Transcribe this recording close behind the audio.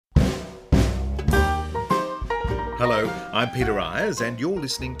Hello, I'm Peter Ayres, and you're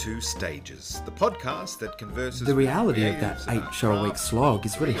listening to Stages, the podcast that converses... The reality of with that creatives 8-show-a-week slog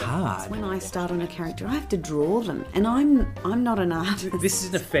is really hard. When I start on a character, I have to draw them, and I'm not an artist. This is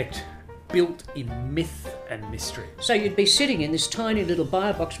in effect built in myth and mystery. So you'd be sitting in this tiny little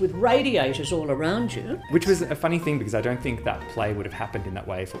bio box with radiators all around you. Which was a funny thing because I don't think that play would have happened in that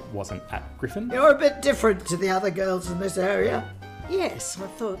way if it wasn't at Griffin. You're a bit different to the other girls in this area. Yes, I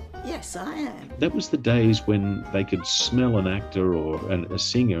thought, yes, I am. That was the days when they could smell an actor or a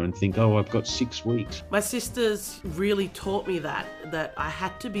singer and think, oh, I've got 6 weeks. My sisters really taught me that I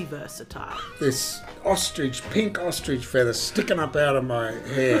had to be versatile. This pink ostrich feather sticking up out of my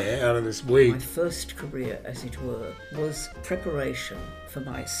hair, out of this wig. My first career, as it were, was preparation for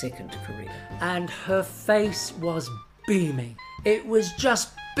my second career. And her face was beaming. It was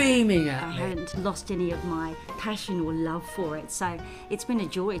just beaming at me. I hadn't lost any of my passion or love for it, so it's been a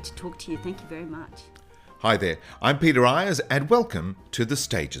joy to talk to you. Thank you very much. Hi there, I'm Peter Ayres, and welcome to the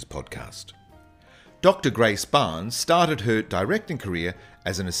Stages podcast. Dr. Grace Barnes started her directing career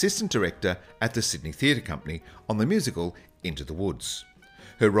as an assistant director at the Sydney Theatre Company on the musical Into the Woods.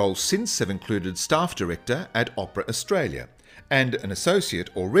 Her roles since have included staff director at Opera Australia and an associate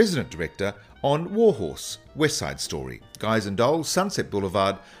or resident director on Warhorse, West Side Story, Guys and Dolls, Sunset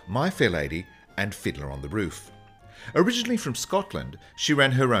Boulevard, My Fair Lady and Fiddler on the Roof. Originally from Scotland, she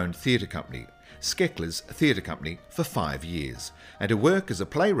ran her own theatre company, Skeckler's Theatre Company, for 5 years, and her work as a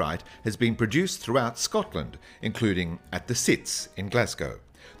playwright has been produced throughout Scotland, including at the Sits in Glasgow,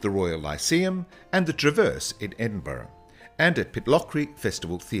 the Royal Lyceum and the Traverse in Edinburgh, and at Pitlochry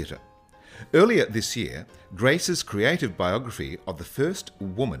Festival Theatre. Earlier this year, Grace's creative biography of the first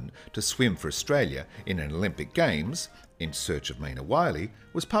woman to swim for Australia in an Olympic Games, In Search of Maina Wiley,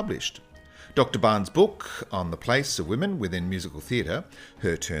 was published. Dr. Barnes' book on the place of women within musical theatre,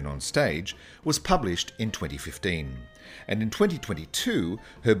 Her Turn on Stage, was published in 2015. And in 2022,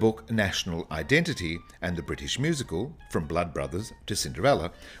 her book National Identity and the British Musical, From Blood Brothers to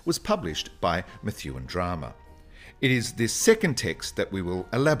Cinderella, was published by Methuen Drama. It is this second text that we will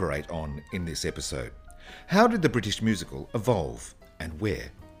elaborate on in this episode. How did the British musical evolve, and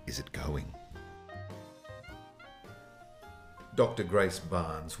where is it going? Dr. Grace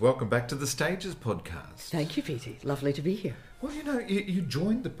Barnes, welcome back to the Stages podcast. Thank you, Petey. Lovely to be here. Well, you know, you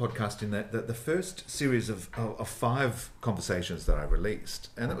joined the podcast in the first series of 5 conversations that I released,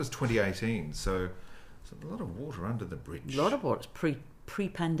 and that was 2018, so a lot of water under the bridge. A lot of water. It's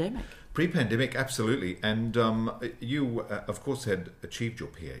pre-pandemic. Pre-pandemic, absolutely. And you, of course, had achieved your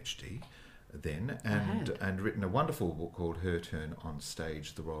PhD then and written a wonderful book called Her Turn on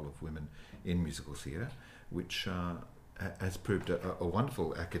Stage, The Role of Women in Musical Theatre, which has proved a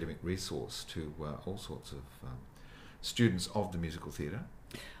wonderful academic resource to all sorts of students of the musical theatre.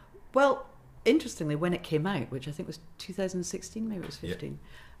 Well, interestingly, when it came out, which I think was 2016, maybe it was 15,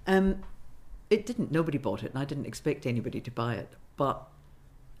 it didn't. Nobody bought it, and I didn't expect anybody to buy it. But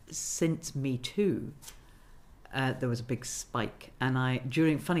since Me Too, there was a big spike, and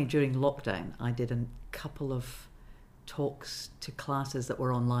during lockdown, I did a couple of talks to classes that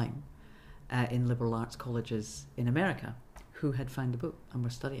were online in liberal arts colleges in America who had found the book and were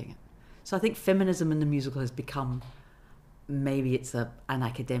studying it. So I think feminism in the musical has become, maybe it's an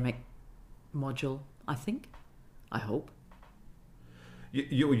academic module, I hope.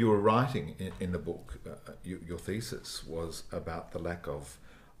 You were writing in the book, your thesis was about the lack of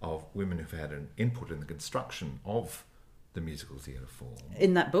women who've had an input in the construction of the musical theatre form.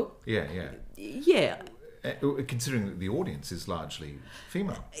 In that book? Yeah. Considering that the audience is largely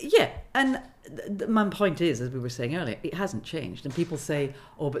female. Yeah, and my point is, as we were saying earlier, it hasn't changed. And people say,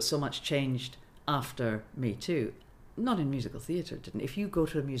 oh, but so much changed after Me Too. Not in musical theatre, it didn't. If you go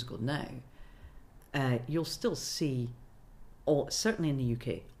to a musical now, you'll still see, certainly in the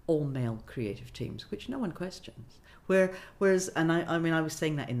UK, all male creative teams, which no one questions. Whereas, and I was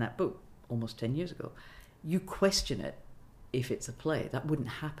saying that in that book almost 10 years ago, you question it if it's a play. That wouldn't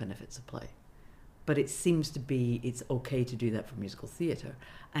happen if it's a play. But it seems to be, it's okay to do that for musical theatre.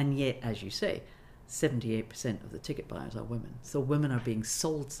 And yet, as you say, 78% of the ticket buyers are women. So women are being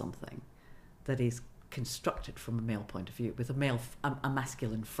sold something that is constructed from a male point of view, with a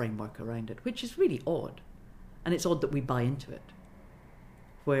masculine framework around it, which is really odd. And it's odd that we buy into it,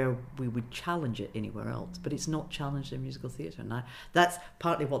 where we would challenge it anywhere else, but it's not challenged in musical theatre. And that's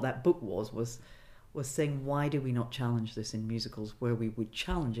partly what that book was saying, why do we not challenge this in musicals where we would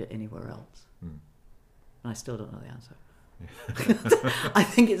challenge it anywhere else? And I still don't know the answer. I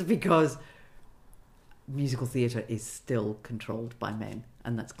think it's because musical theatre is still controlled by men,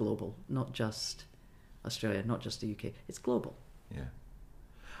 and that's global, not just Australia, not just the UK. It's global. Yeah.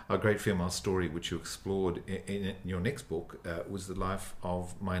 a great female story which you explored in your next book was the life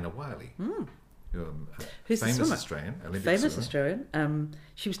of Mina Wiley. Who's the famous swimmer? Australian, Olympic Famous swimmer. Australian.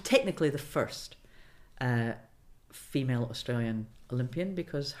 She was technically the first female Australian Olympian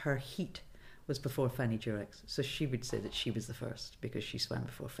because her heat was before Fanny Durek's. So she would say that she was the first because she swam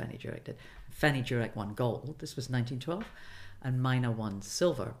before Fanny Durek did. Fanny Durek won gold. This was 1912. And Mina won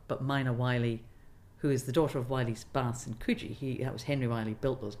silver. But Mina Wiley, who is the daughter of Wiley's baths in Coogee, that was Henry Wiley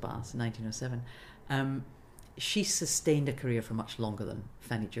built those baths in 1907. She sustained a career for much longer than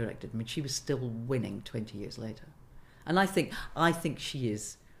Fanny Durek did. I mean, she was still winning 20 years later. And I think she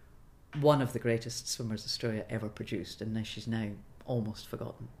is one of the greatest swimmers Australia ever produced, and she's now almost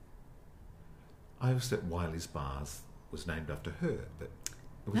forgotten. I always thought Wiley's Baths was named after her, but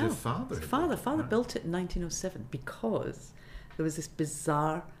it was her father. His father built it in 1907 because there was this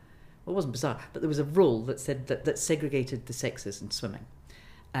bizarre, well, it wasn't bizarre, but there was a rule that said that segregated the sexes in swimming.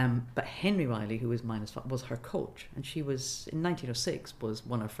 But Henry Wiley, who was Mina's father, was her coach, and she was, in 1906, was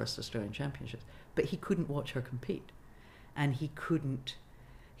won her first Australian championships. But he couldn't watch her compete, and he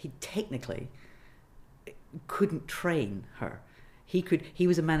technically couldn't train her. He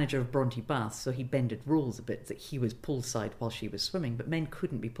was a manager of Bronte Baths, so he bended rules a bit that he was poolside while she was swimming, but men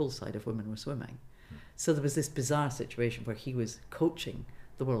couldn't be poolside if women were swimming. So there was this bizarre situation where he was coaching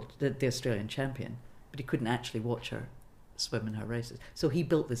the Australian champion, but he couldn't actually watch her swim in her races. So he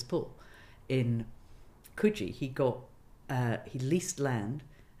built this pool in Coogee. He leased land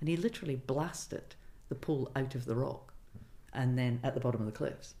and he literally blasted the pool out of the rock and then at the bottom of the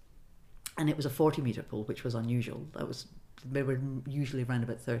cliffs. And it was a 40-metre pool, which was unusual. They were usually around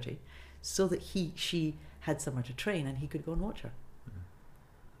about 30, so that she had somewhere to train and he could go and watch her.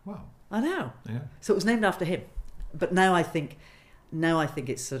 Wow. I know. Yeah. So it was named after him. But now I think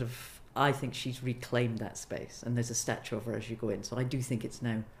it's sort of, I think she's reclaimed that space, and there's a statue of her as you go in. So I do think it's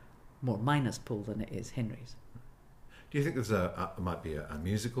now more Mina's pool than it is Henry's. Do you think there's might be a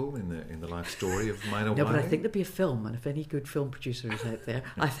musical in the life story of Mina Wiley? No, but I think there'd be a film, and if any good film producer is out there,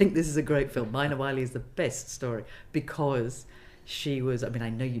 I think this is a great film. Mina Wiley is the best story because she was, I mean, I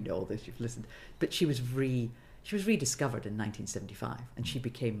know you know all this, you've listened, but she was rediscovered in 1975, and she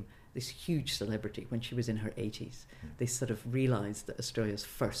became this huge celebrity when she was in her 80s. They sort of realised that Australia's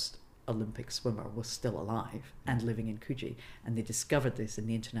first Olympic swimmer was still alive and living in Coogee, and they discovered this in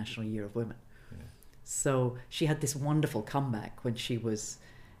the International Year of Women. Yeah. So she had this wonderful comeback when she was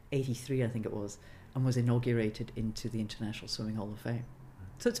 83, I think it was, and was inaugurated into the International Swimming Hall of Fame.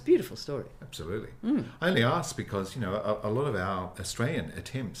 So it's a beautiful story. Absolutely. I only ask because, you know, a lot of our Australian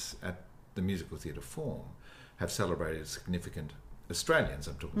attempts at the musical theatre form have celebrated significant Australians.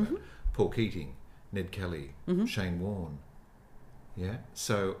 I'm talking about Paul Keating, Ned Kelly, Shane Warne. Yeah.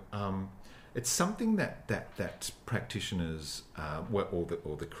 So it's something that practitioners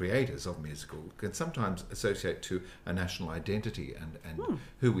or the creators of musical can sometimes associate to a national identity and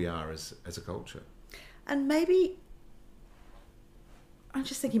who we are as a culture. And maybe, I'm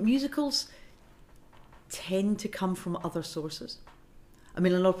just thinking, musicals tend to come from other sources. I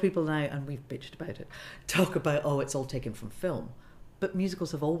mean, a lot of people now, and we've bitched about it, talk about, it's all taken from film. But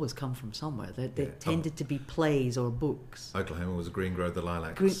musicals have always come from somewhere. They tended to be plays or books. Oklahoma was Green Grove the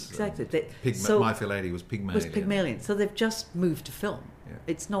Lilacs. Exactly. My Fair Lady was Pygmalion. So they've just moved to film. Yeah.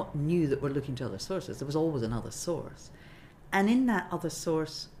 It's not new that we're looking to other sources. There was always another source. And in that other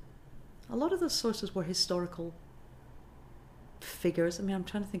source, a lot of those sources were historical figures. I mean, I'm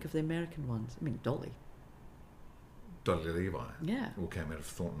trying to think of the American ones. I mean, Dolly Levi. Yeah. All came out of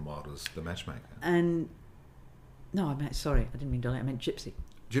Thornton Wilder's The Matchmaker. And... No, I didn't mean Dolly, I meant Gypsy.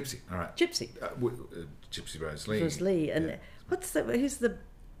 Gypsy, all right. Gypsy. Gypsy Rose Lee. Rose Lee. And who's the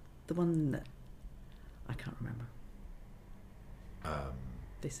one that, I can't remember.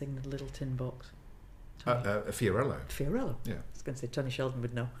 They sing the Little Tin Box. Fiorello. Fiorello. Yeah. I was going to say Tony Sheldon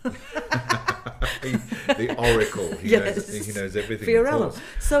would know. the Oracle. He knows everything. Fiorello.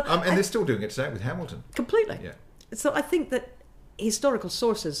 So, and they're still doing it today with Hamilton. Completely. Yeah. So I think that historical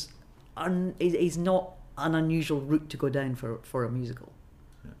sources is not an unusual route to go down for a musical.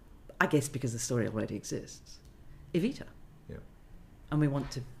 Yeah. I guess because the story already exists. Evita. Yeah. And we want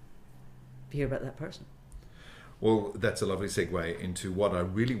to hear about that person. Well, that's a lovely segue into what I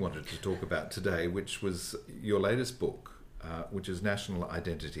really wanted to talk about today, which was your latest book, which is National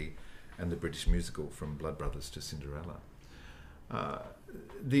Identity and the British Musical, From Blood Brothers to Cinderella.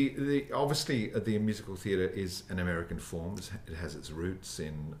 Obviously the musical theatre is an American form. It has its roots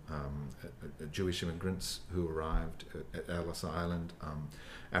in Jewish immigrants who arrived at Ellis Island,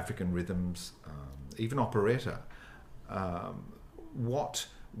 African rhythms, even operetta. What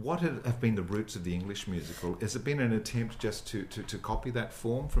what have been the roots of the English musical? Has it been an attempt just to copy that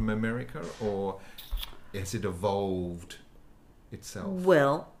form from America, or has it evolved itself?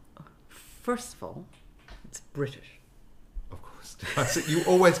 Well, first of all, it's British. Of course. You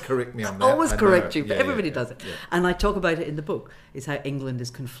always correct me on that. Always correct you, but Yeah, everybody yeah, does it. yeah. And I talk about it in the book, is how England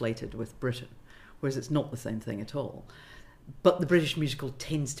is conflated with Britain, whereas it's not the same thing at all. But the British musical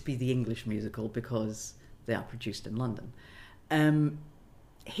tends to be the English musical because they are produced in London.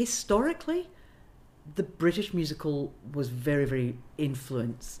 Historically, the British musical was very, very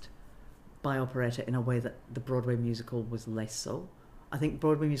influenced by operetta in a way that the Broadway musical was less so. I think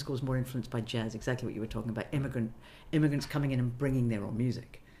Broadway musical was more influenced by jazz, exactly what you were talking about, immigrants coming in and bringing their own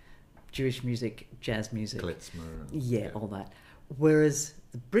music. Jewish music, jazz music. Klezmer. Yeah, all that. Whereas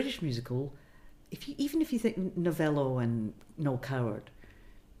the British musical, even if you think Novello and Noel Coward,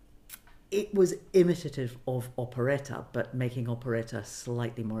 it was imitative of operetta, but making operetta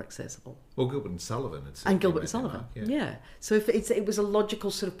slightly more accessible. Well, Gilbert and Sullivan. And Gilbert and Sullivan, yeah. So it was a logical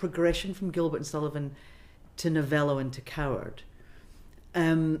sort of progression from Gilbert and Sullivan to Novello and to Coward.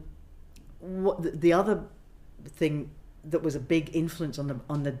 The other thing that was a big influence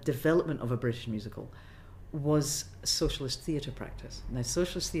on the development of a British musical was socialist theatre practice. Now,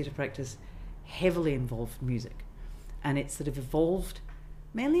 socialist theatre practice heavily involved music, and it sort of evolved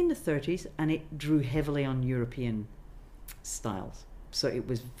mainly in the 30s, and it drew heavily on European styles. So it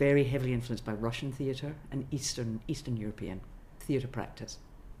was very heavily influenced by Russian theatre and Eastern European theatre practice.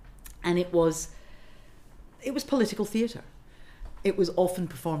 And it was political theatre. It was often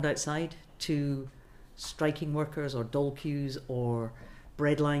performed outside to striking workers or dole queues or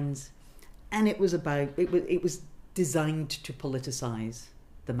bread lines, and it was designed to politicise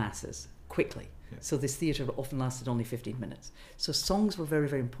the masses quickly. Yeah. So this theatre often lasted only 15 minutes. So songs were very,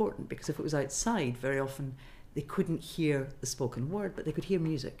 very important, because if it was outside, very often they couldn't hear the spoken word, but they could hear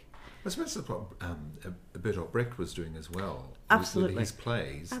music. I suppose that's what Bertolt Brecht was doing as well. Absolutely. With his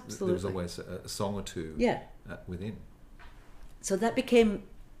plays, Absolutely. there was always a song or two within. So that became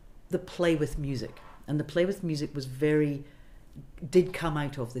the play with music. And the play with music did come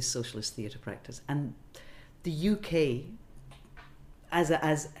out of this socialist theatre practice. And the UK,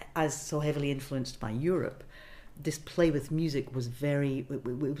 as so heavily influenced by Europe, this play with music was very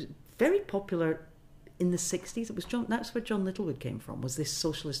popular in the 60s. That's where John Littlewood came from, was this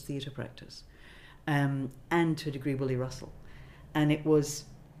socialist theatre practice. And to a degree Willie Russell. And it was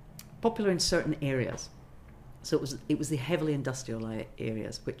popular in certain areas. So it was the heavily industrial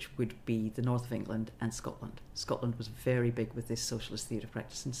areas, which would be the north of England and Scotland. Scotland was very big with this socialist theatre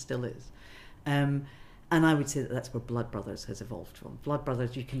practice, and still is. And I would say that's where Blood Brothers has evolved from. Blood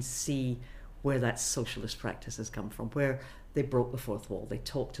Brothers, you can see where that socialist practice has come from, where they broke the fourth wall, they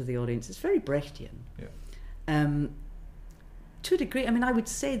talked to the audience. It's very Brechtian. Yeah. To a degree, I would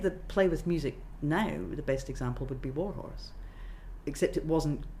say the play with music now, the best example would be Warhorse, except it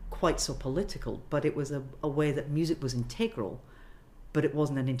wasn't quite so political, but it was a way that music was integral, but it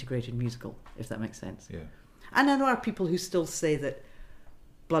wasn't an integrated musical, if that makes sense. Yeah. And I know there are people who still say that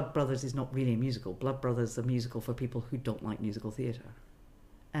Blood Brothers is not really a musical. Blood Brothers is a musical for people who don't like musical theatre.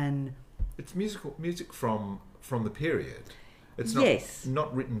 And it's music from the period. It's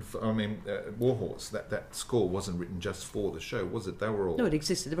not written for, Warhorse, that score wasn't written just for the show, was it? They were all... No, it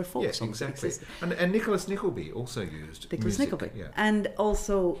existed. There were folk songs. Exactly. And Nicholas Nickleby also used music. Yeah. And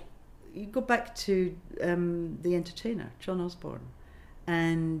also, you go back to The Entertainer, John Osborne,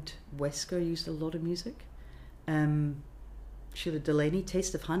 and Wesker used a lot of music. Sheila Delaney,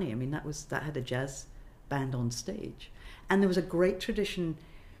 Taste of Honey, that had a jazz band on stage. And there was a great tradition,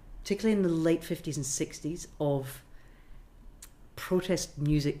 particularly in the late 50s and 60s, of protest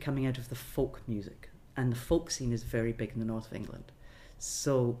music coming out of the folk music, and the folk scene is very big in the north of England.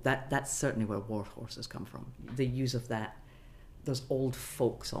 So that's certainly where Warhorse has come from. The use of those old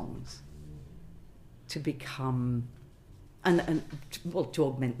folk songs to become to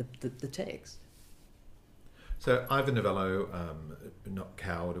augment the text. So Ivan Novello, not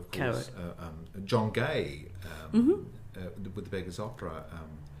Coward, of course. John Gay with the Beggar's Opera,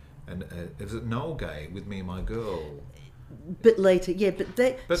 and is it Noel Gay with Me and My Girl? Bit later, yeah, but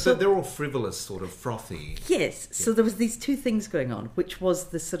they're all frivolous, sort of frothy. Yes, yeah. So there was these two things going on, which was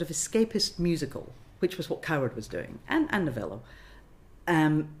the sort of escapist musical, which was what Coward was doing, and Novello,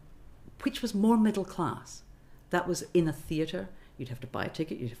 which was more middle class. That was in a theatre. You'd have to buy a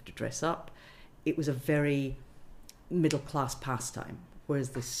ticket. You'd have to dress up. It was a very middle class pastime.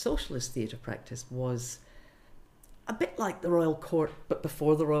 Whereas the socialist theatre practice was a bit like the Royal Court, but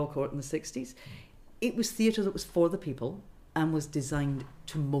before the Royal Court in the 60s. It was theatre that was for the people and was designed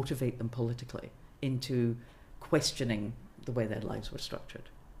to motivate them politically into questioning the way their lives were structured.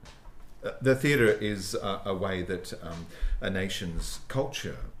 The theatre is a way that a nation's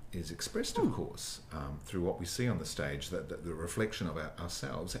culture is expressed, of course, through what we see on the stage, the reflection of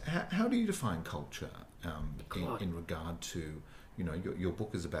ourselves. How do you define culture in regard to, your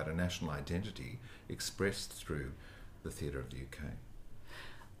book is about a national identity expressed through the theatre of the UK?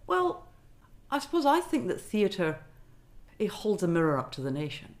 Well, I suppose I think that theatre, it holds a mirror up to the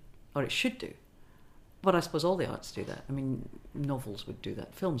nation, or it should do. But I suppose all the arts do that. I mean, novels would do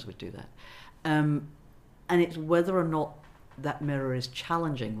that, films would do that. And it's whether or not that mirror is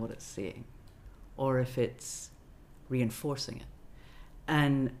challenging what it's seeing, or if it's reinforcing it.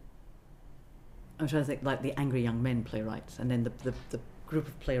 And I'm trying to think, like the Angry Young Men playwrights, and then the group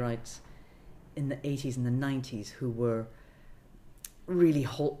of playwrights in the 80s and the 90s who were really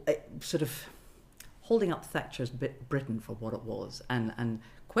sort of holding up Thatcher's Britain for what it was and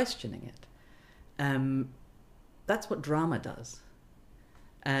questioning it. That's what drama does.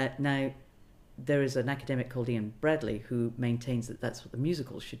 Now, there is an academic called Ian Bradley who maintains that that's what the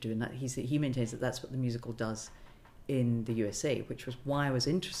musical should do, and that he maintains that that's what the musical does in the USA, which was why I was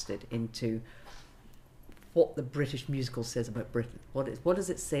interested into what the British musical says about Britain. What does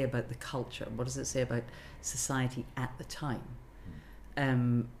it say about the culture? What does it say about society at the time?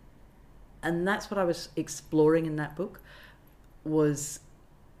 And that's what I was exploring in that book, was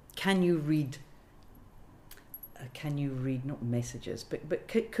can you read not messages, but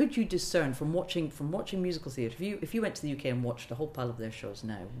could you discern from watching musical theatre? If you went to the UK and watched a whole pile of their shows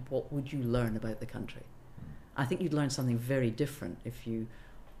now, what would you learn about the country? I think you'd learn something very different if you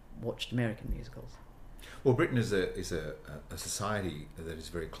watched American musicals. Well, Britain is a society that is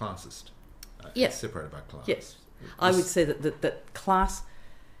very classist. Yes. It's separated by class. Yes, I would say that class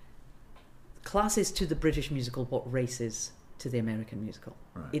is to the British musical what race is to the American musical.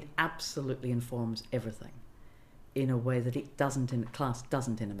 Right. It absolutely informs everything in a way that class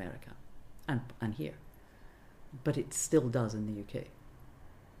doesn't in America and here, but it still does in the UK,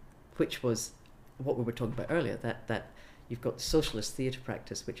 which was what we were talking about earlier, that you've got socialist theatre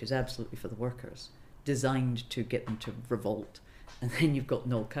practice, which is absolutely for the workers, designed to get them to revolt, and then you've got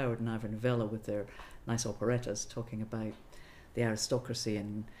Noel Coward and Ivor Novello with their nice operettas talking about the aristocracy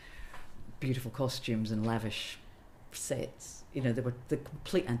and beautiful costumes and lavish sets. They were the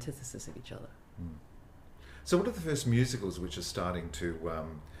complete antithesis of each other. So what are the first musicals which are starting to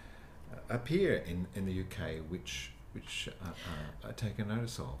appear in the UK which are taken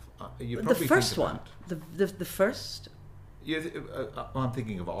notice of? You probably the first think one, the first... Yeah, I'm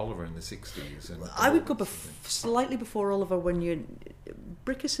thinking of Oliver in the 60s. And I would go slightly before Oliver when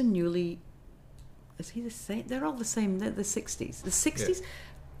Brickus and Newley, is he the same? They're all the same. They're the 60s. The 60s... Yeah.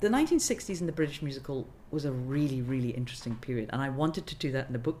 The 1960s in the British musical was a really, really interesting period, and I wanted to do that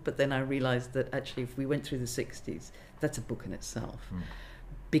in the book, but then I realised that actually if we went through the 60s, that's a book in itself.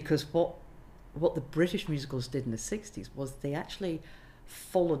 Because what the British musicals did in the 60s was they actually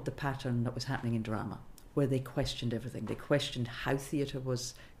followed the pattern that was happening in drama, where they questioned everything. They questioned how theatre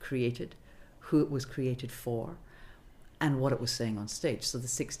was created, who it was created for, and what it was saying on stage. So the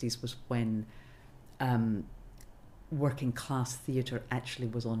 60s was when working class theatre actually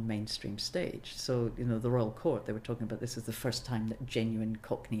was on mainstream stage. So, the Royal Court, they were talking about this as the first time that genuine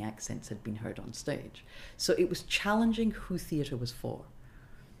Cockney accents had been heard on stage. So it was challenging who theatre was for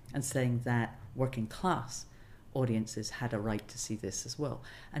and saying that working class audiences had a right to see this as well.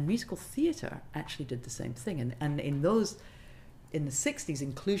 And musical theatre actually did the same thing. And in the 60s,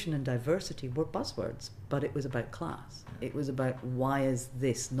 inclusion and diversity were buzzwords, but it was about class. It was about why is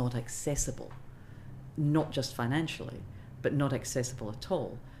this not accessible? Not just financially, but not accessible at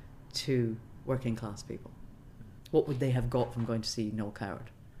all to working class people. What would they have got from going to see Noel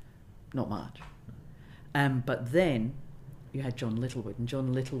Coward? Not much. But then you had John Littlewood, and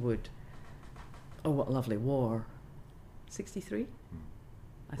John Littlewood, oh, what a lovely war, 63,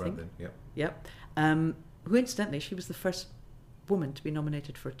 I think. Then, Yep. Who, incidentally, she was the first woman to be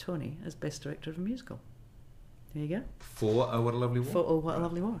nominated for a Tony as Best Director of a Musical. There you go. For Oh, What a Lovely War. For Oh, What a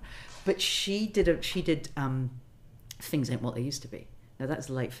Lovely War. But she did Things Ain't What They Used to Be. Now that's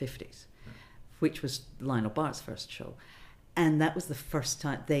the late 50s, which was Lionel Bart's first show. And that was the first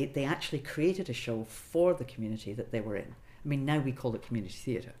time they actually created a show for the community that they were in. I mean, now we call it community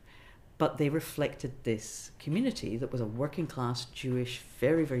theatre. But they reflected this community that was a working class, Jewish,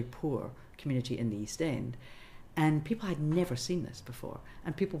 very, very poor community in the East End. And people had never seen this before.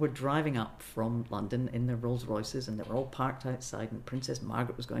 And people were driving up from London in their Rolls Royces, and they were all parked outside, and Princess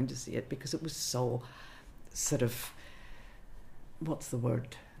Margaret was going to see it because it was so sort of, what's the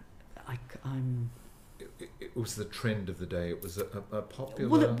word? It was the trend of the day. It was a popular...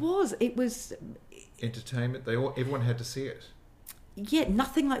 Well, it was. It was... entertainment. Everyone had to see it. yeah,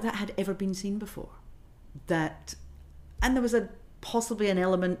 nothing like that had ever been seen before. And there was possibly an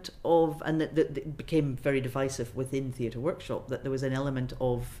element of, and that became very divisive within Theatre Workshop, that there was an element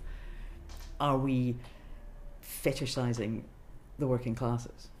of, are we fetishizing the working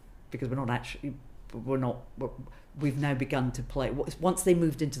classes? Because we've now begun to play. Once they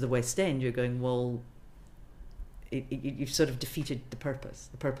moved into the West End, you're going, well, you've sort of defeated the purpose.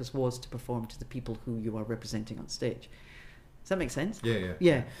 The purpose was to perform to the people who you are representing on stage. Does that make sense?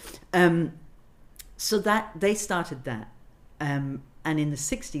 Yeah. So that they started that, and in the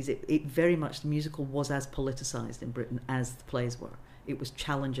 60s, it very much, the musical was as politicised in Britain as the plays were. It was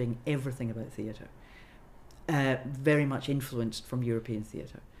challenging everything about theatre, very much influenced from European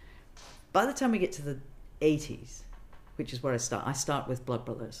theatre. By the time we get to the 80s, which is where I start with Blood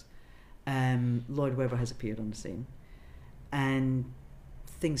Brothers. Lloyd Webber has appeared on the scene, and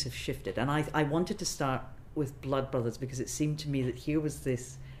things have shifted. And I wanted to start with Blood Brothers because it seemed to me that here was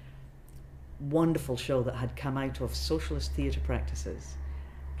this wonderful show that had come out of socialist theatre practices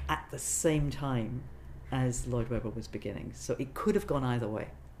at the same time as Lloyd Webber was beginning. So it could have gone either way.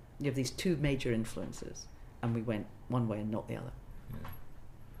 You have these two major influences, and we went one way and not the other.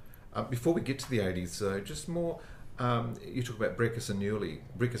 Yeah. Before we get to the 80s, though, just more... you talk about Brickus and Nearly,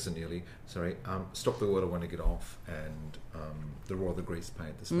 Stop the World, I Want to Get Off, and The Roar of the Grease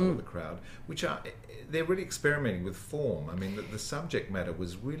Paint, The Smell of the Crowd, which they're really experimenting with form. I mean, the subject matter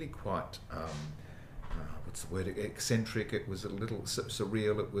was really quite, what's the word, eccentric. It was a little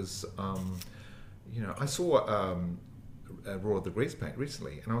surreal. It was, I saw Roar of the Grease Paint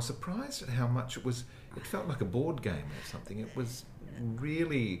recently, and I was surprised at how much it felt like a board game or something. It was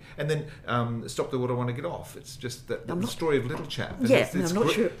really, and then Stop the World, I Want to Get Off. It's just the story of Little Chap. I'm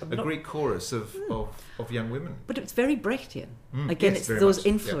not sure. Greek chorus of young women. But it's very Brechtian. Again, it's those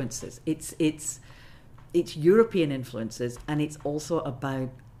influences. Yeah. It's European influences, and it's also about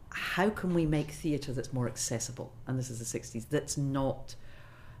how can we make theatre that's more accessible. And this is the 60s. That's not,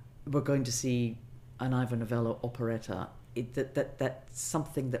 we're going to see an Ivor Novello operetta. That's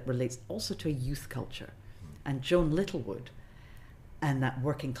something that relates also to a youth culture. And Joan Littlewood and that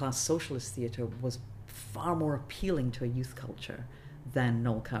working class socialist theatre was far more appealing to a youth culture than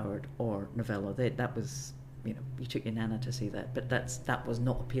Noel Coward or Novello. That was, you took your nana to see that, but that was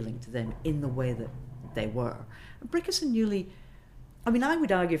not appealing to them in the way that they were. Brickus and Newley, I mean, I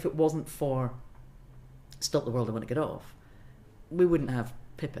would argue if it wasn't for Stop the World, I Want to Get Off, we wouldn't have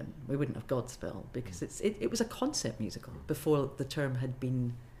Pippin, we wouldn't have Godspell, because it was a concept musical before the term had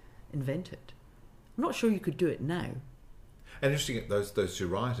been invented. I'm not sure you could do it now. And interesting, those two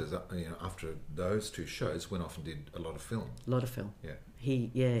writers, after those two shows, went off and did a lot of film. A lot of film. Yeah.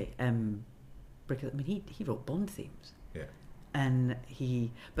 Brickus, I mean, he wrote Bond themes. Yeah. And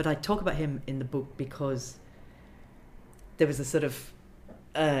but I talk about him in the book because there was a sort of,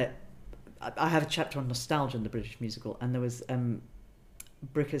 I have a chapter on nostalgia in the British musical, and there was,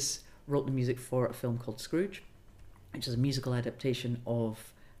 Brickus wrote the music for a film called Scrooge, which is a musical adaptation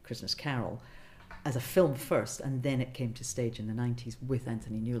of Christmas Carol, as a film first, and then it came to stage in the 90s with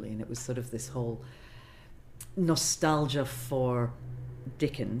Anthony Newley, and it was sort of this whole nostalgia for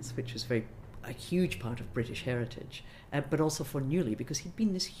Dickens, which was a huge part of British heritage, but also for Newley, because he'd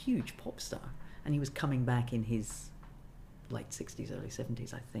been this huge pop star, and he was coming back in his late 60s, early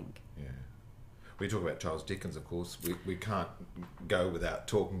 70s, I think. Yeah. We talk about Charles Dickens, of course. We can't go without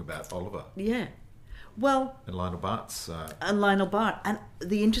talking about Oliver. Yeah. Well, and Lionel Bart's... And Lionel Bart. And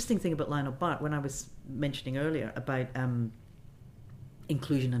the interesting thing about Lionel Bart, when I was mentioning earlier about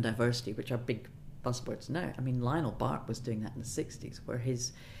inclusion and diversity, which are big buzzwords now, I mean, Lionel Bart was doing that in the 60s, where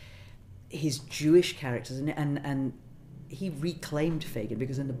his Jewish characters, and he reclaimed Fagin,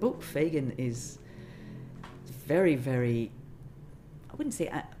 because in the book, Fagin is very, very, I wouldn't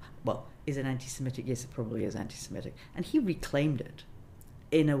say, is it anti-Semitic? Yes, it probably is anti-Semitic. And he reclaimed it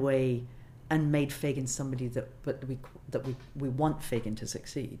in a way and made Fagin somebody that we want Fagin to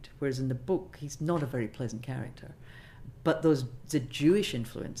succeed. Whereas in the book, he's not a very pleasant character. But the Jewish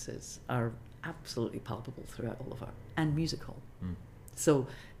influences are absolutely palpable throughout Oliver, and musical. So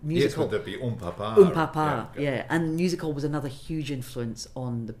musical... Yes, would there be Papa, yeah. And musical was another huge influence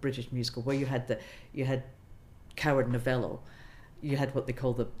on the British musical, where you had Coward Novello. You had what they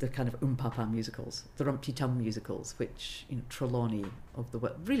call the kind of Papa musicals, the Rumpty Tum musicals, which, Trelawney of the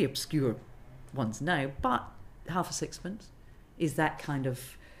World, really obscure ones now, but Half a Sixpence is that kind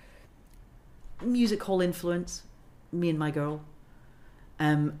of music hall influence, Me and My Girl.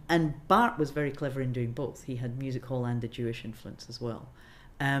 And Bart was very clever in doing both. He had music hall and a Jewish influence as well.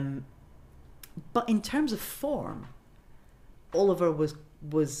 But in terms of form, Oliver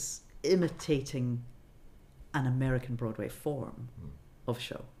was imitating an American Broadway form of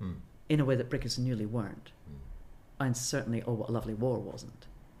show in a way that Brickers and Newley weren't. And certainly Oh, What a Lovely War wasn't.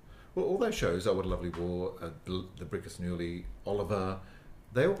 Well, all those shows, Oh, What a Lovely War, the Brickers and Newley, Oliver,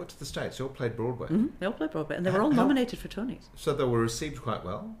 they all went to the States. They all played Broadway. They all played Broadway, and they were all nominated for Tonys. So they were received quite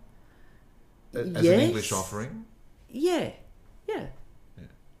well as an Yes. English offering. Yeah.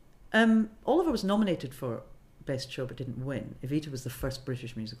 Oliver was nominated for Best Show but didn't win. Evita was the first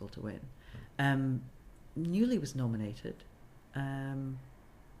British musical to win. Newley was nominated.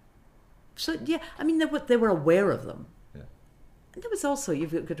 So yeah, I mean they were aware of them. Yeah. And there was also,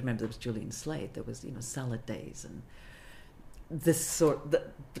 you've got to remember, there was Julian Slade. There was Salad Days and this sort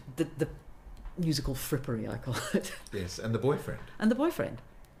the musical frippery, I call it. Yes, and The Boyfriend. And The Boyfriend.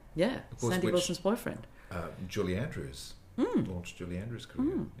 Yeah, Of course, Sandy Wilson's boyfriend. Julie Andrews launched Julie Andrews'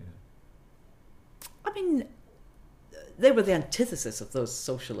 career. Yeah. I mean, they were the antithesis of those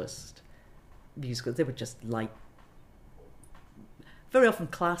socialist musicals. They were just very often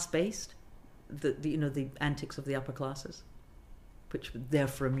class-based, the antics of the upper classes, which were there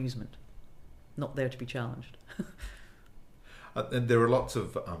for amusement, not there to be challenged. And there are lots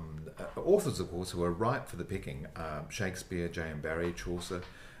of authors, of course, who are ripe for the picking. Shakespeare, J.M. Barrie, Chaucer,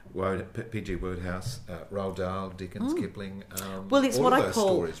 P.G. Wodehouse, Roald Dahl, Dickens, Kipling. Well, it's all what of I those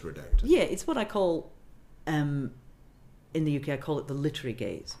call stories were adapted. Yeah, it's what I call in the UK. I call it the literary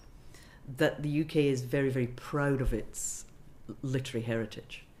gaze. That the UK is very, very proud of its literary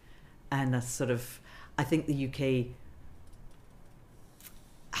heritage, and a sort of, I think the UK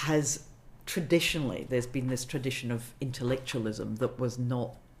has traditionally, there's been this tradition of intellectualism that was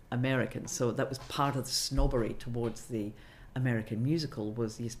not American. So that was part of the snobbery towards the American musical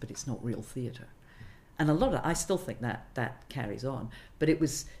was, yes, but it's not real theatre. And a lot of, I still think that carries on. But it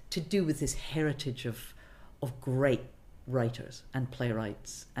was to do with this heritage of great writers and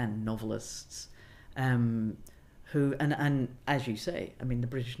playwrights and novelists who, and as you say, I mean, the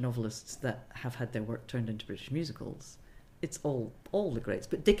British novelists that have had their work turned into British musicals, it's all the greats.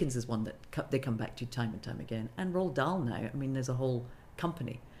 But Dickens is one that they come back to time and time again. And Roald Dahl now, I mean, there's a whole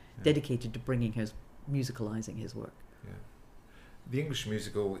company dedicated to musicalising his work. Yeah. The English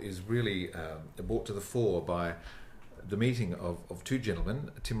musical is really brought to the fore by the meeting of two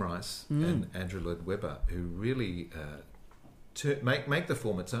gentlemen, Tim Rice and Andrew Lloyd Webber, who really make the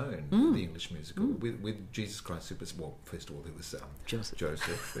form its own, the English musical, with Jesus Christ Superstar. Well, first of all, there was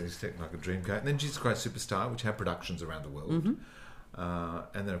Joseph, he's taken like a dream coat, and then Jesus Christ Superstar, which had productions around the world,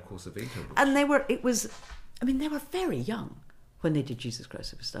 and then of course Evita. And they were very young when they did Jesus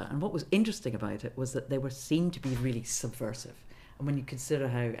Christ Superstar, and what was interesting about it was that they were seen to be really subversive. And when you consider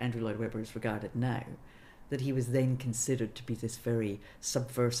how Andrew Lloyd Webber is regarded now, that he was then considered to be this very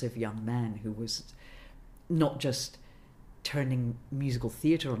subversive young man who was not just turning musical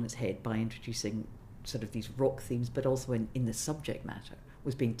theatre on its head by introducing sort of these rock themes, but also in the subject matter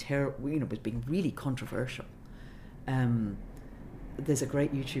was being was being really controversial. There's a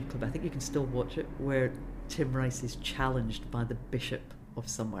great YouTube clip, I think you can still watch it, where Tim Rice is challenged by the bishop of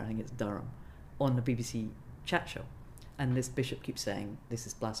somewhere, I think it's Durham, on the BBC chat show. And this bishop keeps saying, this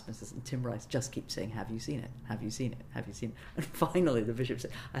is blasphemous, and Tim Rice just keeps saying, have you seen it? Have you seen it? Have you seen it? And finally the bishop said,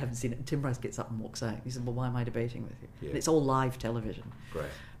 I haven't seen it. And Tim Rice gets up and walks out. He said, well, why am I debating with you? Yeah. And it's all live television. Right.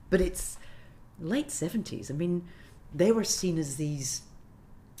 But it's late 70s. I mean, they were seen as these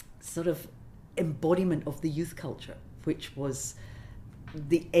sort of embodiment of the youth culture, which was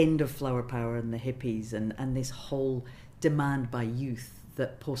the end of flower power and the hippies and this whole demand by youth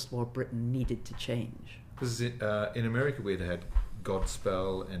that post-war Britain needed to change. Because in America we'd had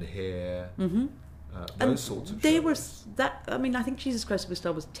Godspell and Hair, those sorts of they shows. were that. I mean, I think Jesus Christ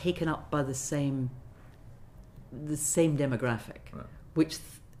Superstar was taken up by the same demographic, which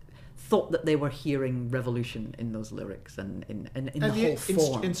thought that they were hearing revolution in those lyrics and in the whole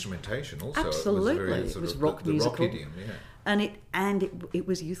form. Instrumentation also. Absolutely, it was rock musical, rock idiom, yeah. and it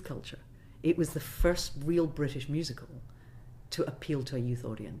was youth culture. It was the first real British musical to appeal to a youth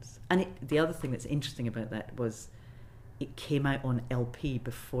audience. And the other thing that's interesting about that was it came out on LP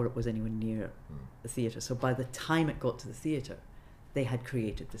before it was anywhere near the theatre. So by the time it got to the theatre, they had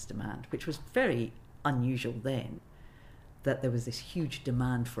created this demand, which was very unusual then, that there was this huge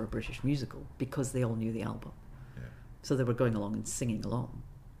demand for a British musical because they all knew the album. Yeah. So they were going along and singing along.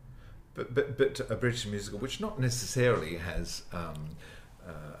 But a British musical, which not necessarily has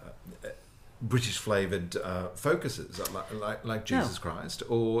British flavoured focuses like Jesus Christ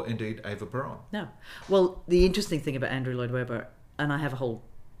or indeed Ava Peron. No. Well, the interesting thing about Andrew Lloyd Webber, and I have a whole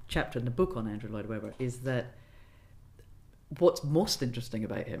chapter in the book on Andrew Lloyd Webber, is that what's most interesting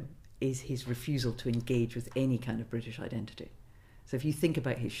about him is his refusal to engage with any kind of British identity. So if you think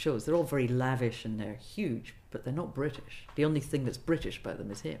about his shows, they're all very lavish and they're huge, but they're not British. The only thing that's British about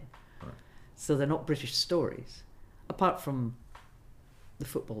them is him. Right. So they're not British stories, apart from the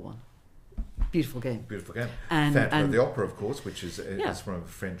football one. Beautiful game. Beautiful game. And Phantom of the Opera, of course, which is Yeah. from a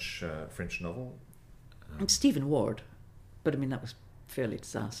French novel. And Stephen Ward, but I mean, that was fairly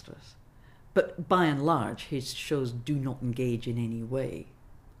disastrous. But by and large, his shows do not engage in any way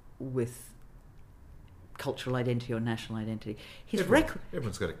with cultural identity or national identity.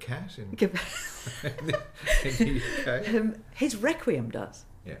 Everyone's got a cat in the UK. His Requiem does.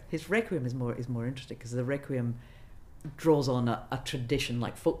 Yeah. His Requiem is more interesting because the Requiem draws on a tradition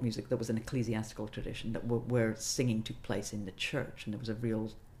like folk music that was an ecclesiastical tradition that where singing took place in the church, and there was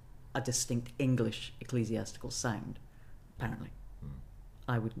a distinct English ecclesiastical sound, apparently.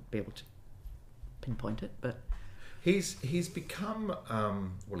 I wouldn't be able to pinpoint it, but he's become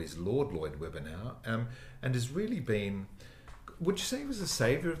he's Lord Lloyd Webber now, and has really been. Would you say he was the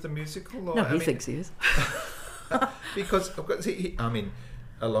saviour of the musical? Or, no, he thinks he is. Because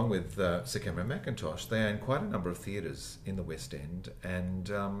along with Sir Cameron Mackintosh, they own quite a number of theatres in the West End,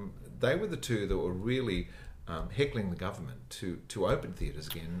 and they were the two that were really heckling the government to open theatres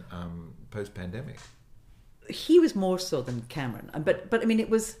again post-pandemic. He was more so than Cameron, but I mean, it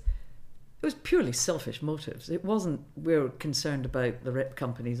was purely selfish motives. It wasn't we're concerned about the rep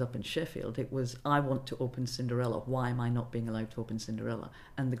companies up in Sheffield. It was I want to open Cinderella. Why am I not being allowed to open Cinderella?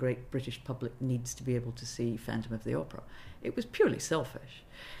 And the great British public needs to be able to see Phantom of the Opera. It was purely selfish.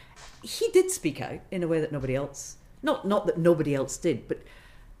 He did speak out in a way that nobody else, not that nobody else did, but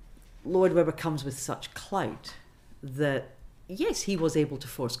Lloyd Webber comes with such clout that, yes, he was able to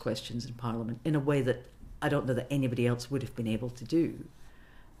force questions in Parliament in a way that I don't know that anybody else would have been able to do.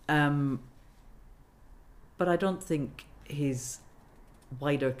 But I don't think his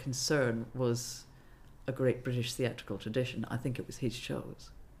wider concern was a great British theatrical tradition. I think it was his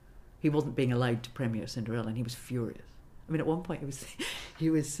shows. He wasn't being allowed to premiere Cinderella, and he was furious. I mean, at one point he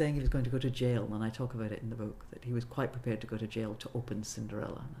was saying he was going to go to jail, and I talk about it in the book, that he was quite prepared to go to jail to open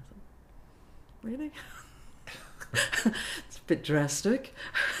Cinderella. And I thought, really? It's a bit drastic.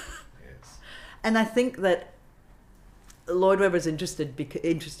 Yes. And I think that Lloyd Webber's interesting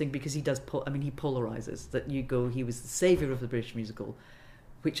because he does. He polarizes. That you go, he was the saviour of the British musical,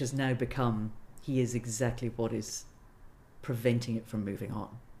 which has now become. He is exactly what is preventing it from moving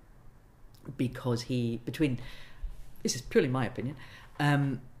on. Because this is purely my opinion,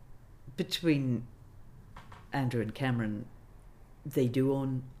 between Andrew and Cameron, they do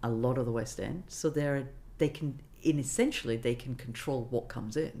own a lot of the West End, so they can control what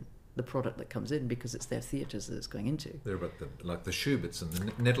comes in. The product that comes in, because it's their theatres that it's going into. They're about the Schuberts and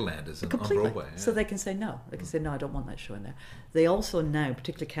the Nederlanders on Broadway. Yeah. So they can say no. They can say, no, I don't want that show in there. They also now,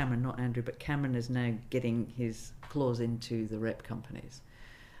 particularly Cameron, not Andrew, but Cameron is now getting his claws into the rep companies.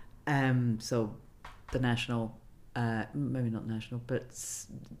 So the National, maybe not National, but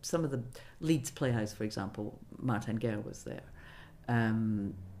some of the Leeds Playhouse, for example, Martin Guerre was there.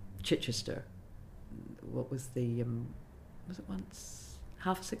 Chichester, what was the, was it once?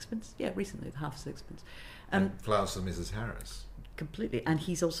 Half a sixpence? Yeah, recently, the half a sixpence. And Flowers for Mrs. Harris. Completely. And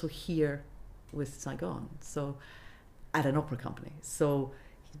he's also here with Saigon, so at an opera company. So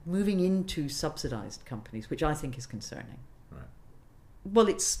he's moving into subsidised companies, which I think is concerning. Right. Well,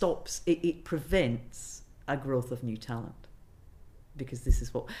 it prevents a growth of new talent. Because this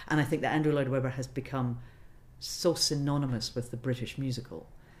is what... And I think that Andrew Lloyd Webber has become so synonymous with the British musical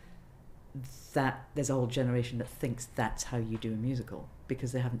that there's a whole generation that thinks that's how you do a musical,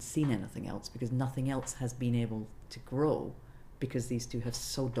 because they haven't seen anything else, because nothing else has been able to grow, because these two have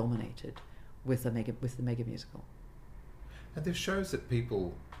so dominated with the mega musical. And there's shows that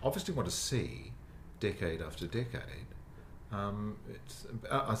people obviously want to see decade after decade. I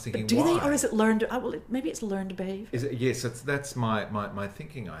was thinking, but do why? they, or is it learned? Maybe it's learned behaviour. Is it? Yes, that's my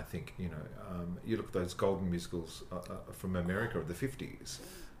thinking. I think you look at those golden musicals from America of the 50s.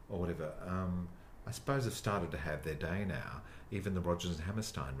 Or whatever, I suppose have started to have their day now, even the Rodgers and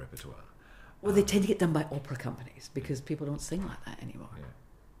Hammerstein repertoire. Well, they tend to get done by opera companies because people don't sing like that anymore.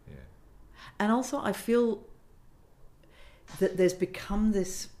 Yeah. And also, I feel that there's become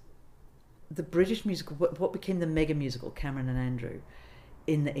the British musical, what became the mega musical, Cameron and Andrew,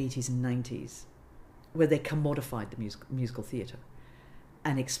 in the 80s and 90s, where they commodified the musical theatre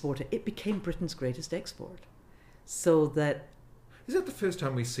and exported. It became Britain's greatest export. So that... Is that the first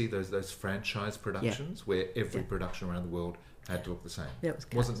time we see those franchise productions where every production around the world had to look the same? Yeah, it was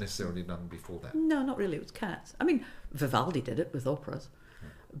Cats. Wasn't necessarily done before that. No, not really. It was Cats. I mean, Vivaldi did it with operas,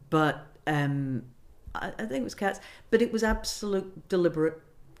 but I think it was Cats. But it was absolute deliberate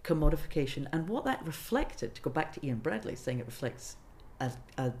commodification, and what that reflected, to go back to Ian Bradley saying it reflects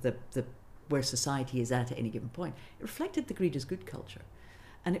the where society is at any given point, it reflected the greed is good culture.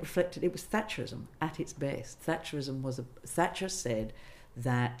 And it was Thatcherism at its best. Thatcher said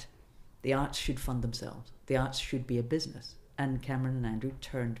that the arts should fund themselves. The arts should be a business. And Cameron and Andrew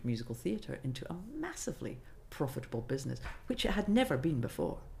turned musical theatre into a massively profitable business, which it had never been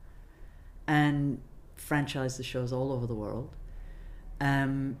before. And franchised the shows all over the world.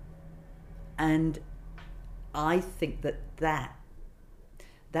 And I think that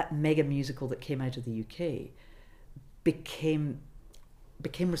mega musical that came out of the UK became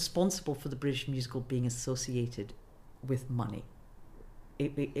responsible for the British musical being associated with money.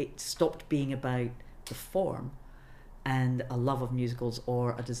 It stopped being about the form and a love of musicals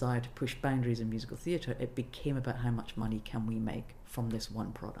or a desire to push boundaries in musical theatre. It became about how much money can we make from this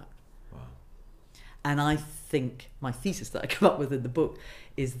one product. Wow. And I think my thesis that I come up with in the book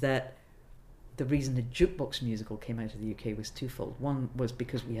is that the reason a jukebox musical came out of the UK was twofold. One was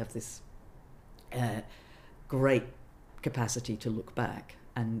because we have this great capacity to look back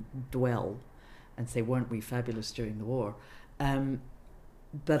and dwell and say, weren't we fabulous during the war?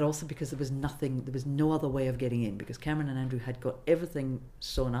 But also because there was no other way of getting in, because Cameron and Andrew had got everything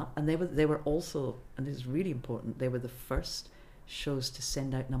sewn up, and they were also, and this is really important, they were the first shows to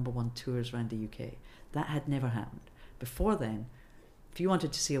send out #1 tours around the UK. That had never happened. Before then, if you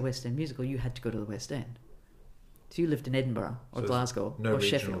wanted to see a West End musical, you had to go to the West End. So you lived in Edinburgh or Glasgow or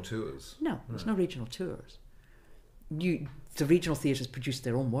Sheffield. No regional tours? No, there's no regional tours. The regional theatres produced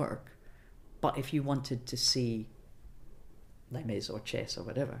their own work, but if you wanted to see Les Mis or Chess or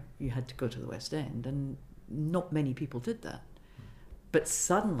whatever, you had to go to the West End, and not many people did that. But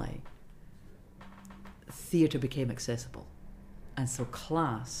suddenly, theatre became accessible, and so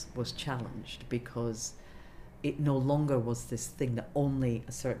class was challenged because it no longer was this thing that only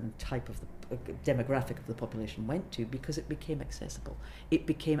a certain type of the demographic of the population went to, because it became accessible.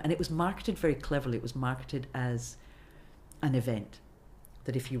 And it was marketed very cleverly. It was marketed as an event,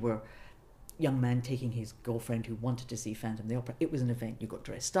 that if you were a young man taking his girlfriend who wanted to see Phantom of the Opera, it was an event. You got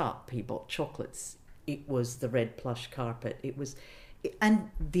dressed up, he bought chocolates, it was the red plush carpet, and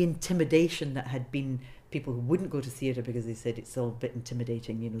the intimidation that had been people who wouldn't go to theatre because they said it's all a bit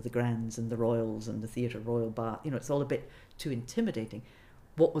intimidating, the Grands and the Royals and the Theatre Royal Bar, it's all a bit too intimidating.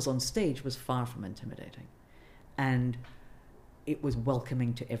 What was on stage was far from intimidating, and it was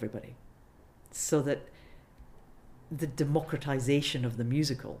welcoming to everybody. So that the democratization of the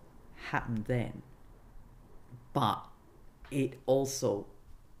musical happened then, but it also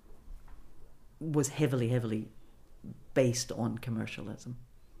was heavily based on commercialism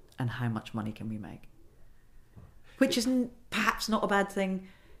and how much money can we make, which is perhaps not a bad thing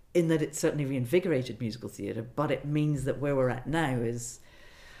in that it certainly reinvigorated musical theatre, but it means that where we're at now is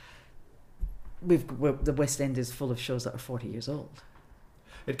the West End is full of shows that are 40 years old.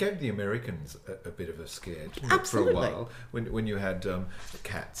 It gave the Americans a bit of a scare, didn't it, Absolutely. for a while, when you had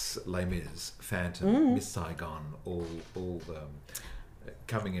Cats, Les Mis, Phantom, Miss Saigon, all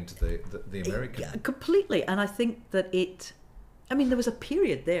coming into the American. Yeah, completely. And I think that there was a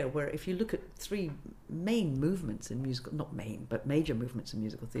period there where if you look at three main movements in musical, not main, but major movements in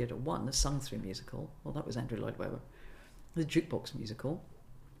musical theatre. One, the sung-through musical, well, that was Andrew Lloyd Webber. The jukebox musical,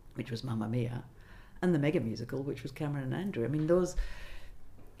 which was Mamma Mia, and the mega musical, which was Cameron and Andrew. I mean,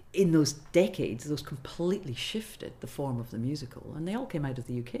 in those decades, those completely shifted the form of the musical, and they all came out of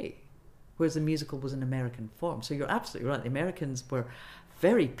the UK, whereas the musical was an American form. So you're absolutely right. The Americans were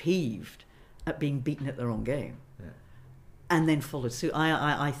very peeved at being beaten at their own game, and then followed suit.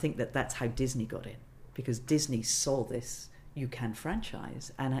 I think that's how Disney got in, because Disney saw this, you can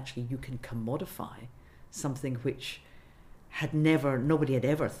franchise, and actually you can commodify something which nobody had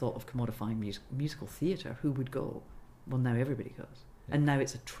ever thought of commodifying musical theatre. Who would go? Well, now everybody goes. And now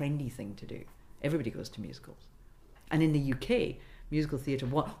it's a trendy thing to do. Everybody goes to musicals. And in the UK, musical theatre,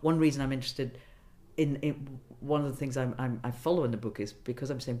 one reason I'm interested in one of the things I follow in the book is because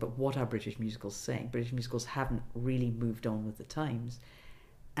I'm saying, but what are British musicals saying? British musicals haven't really moved on with the times.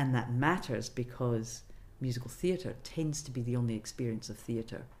 And that matters because musical theatre tends to be the only experience of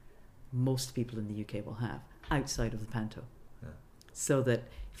theatre most people in the UK will have outside of the panto. Yeah. So that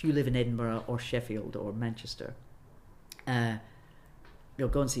if you live in Edinburgh or Sheffield or Manchester, you'll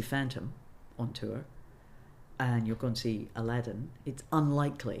go and see Phantom on tour and you'll go and see Aladdin. It's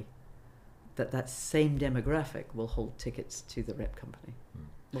unlikely that same demographic will hold tickets to the rep company.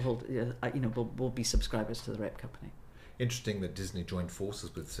 Will be subscribers to the rep company. Interesting that Disney joined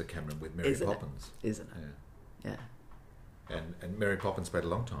forces with Sir Cameron with Mary Poppins. Isn't it? Yeah. And Mary Poppins played a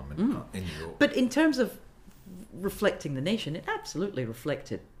long time in New York. But in terms of reflecting the nation, it absolutely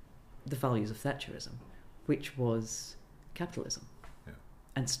reflected the values of Thatcherism, which was capitalism. Yeah.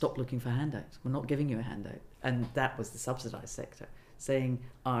 And stop looking for handouts. We're not giving you a handout. And that was the subsidised sector, saying,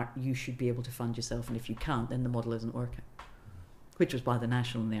 art, you should be able to fund yourself, and if you can't, then the model isn't working. Which was why the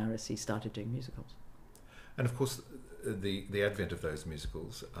National and the RSC started doing musicals. And of course, the advent of those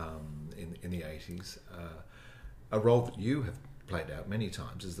musicals in the 80s, a role that you have played out many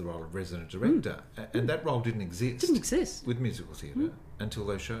times is the role of resident director. And that role didn't exist with musical theatre until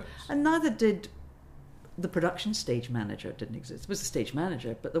those shows. And neither did the production stage manager. It didn't exist. It was a stage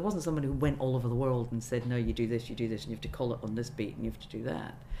manager, but there wasn't someone who went all over the world and said, no, you do this, and you have to call it on this beat, and you have to do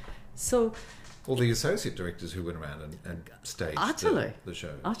that. So... Or the associate directors who went around and staged the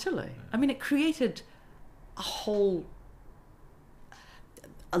show. Utterly. Yeah. I mean, it created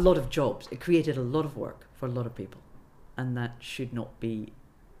a lot of jobs. It created a lot of work for a lot of people, and that should not be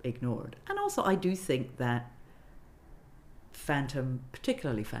ignored. And also, I do think that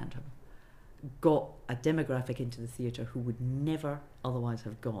particularly Phantom, got a demographic into the theatre who would never otherwise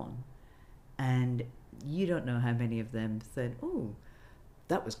have gone. And you don't know how many of them said, oh,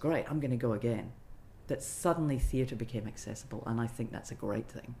 that was great, I'm going to go again. That suddenly theatre became accessible, and I think that's a great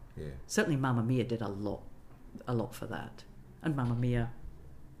thing. Yeah. Certainly Mamma Mia did a lot for that. And Mamma Mia,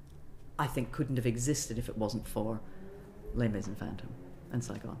 I think, couldn't have existed if it wasn't for Les Mis and Phantom and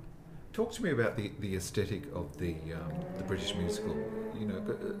Saigon. Talk to me about the aesthetic of the British musical. You know,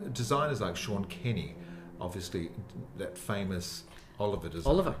 designers like Sean Kenny, obviously that famous Oliver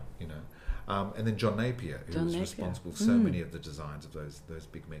design. Oliver. You know, and then John Napier, who was responsible for so many of the designs of those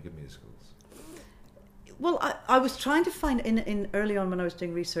big mega musicals. Well, I was trying to find in early on when I was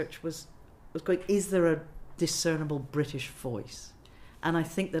doing research was going, is there a discernible British voice? And I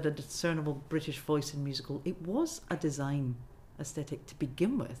think that a discernible British voice in musical, it was a design aesthetic to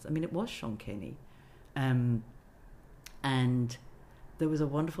begin with. I mean, it was Sean Kenny. And there was a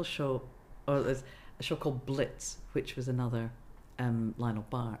wonderful show, or there's a show called Blitz, which was another Lionel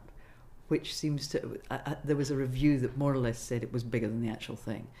Bart, which seems to... there was a review that more or less said it was bigger than the actual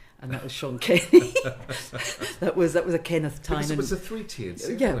thing, and that was Sean Kenny. that was a Kenneth Tynan... It was a three-tiered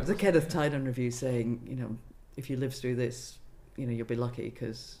series. Yeah, it was a Kenneth Tynan review saying, you know, if you live through this, you know, you'll be lucky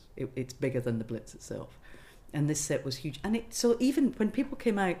because it's bigger than the Blitz itself. And this set was huge. And so even when people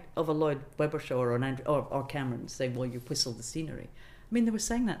came out of a Lloyd Webber show or an or Cameron saying, well, you whistled the scenery. I mean, they were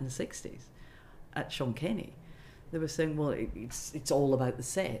saying that in the 60s at Sean Kenny. They were saying, well, it's all about the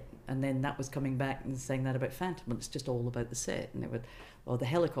set. And then that was coming back and saying that about Phantom. Well, it's just all about the set. And they would, or the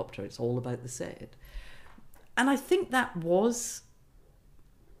helicopter, it's all about the set. And I think that was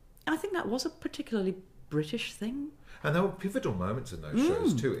a particularly British thing. And there were pivotal moments in those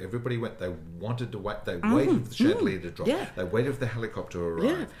shows too. Everybody went. They wanted to wait. They waited for the chandelier to drop. Yeah. They waited for the helicopter to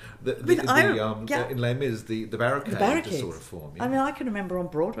arrive. Yeah. In Les Mis, the barricade to sort of form. Yeah. I mean, I can remember on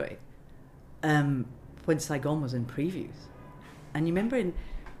Broadway when Saigon was in previews, and you remember in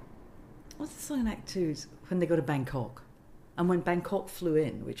what's the song in Act 2 when they go to Bangkok, and when Bangkok flew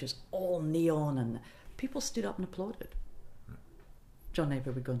in, which is all neon, and people stood up and applauded. John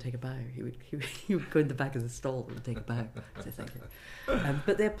Napier would go and take a bow. He would go in the back of the stall and take a bow. Say thank you.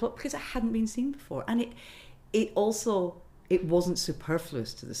 But they applaud because it hadn't been seen before, and it wasn't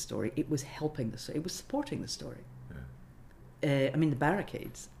superfluous to the story. It was helping the story. It was supporting the story. Yeah. I mean, the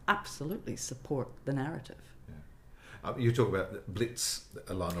barricades absolutely support the narrative. Yeah. You talk about the Blitz,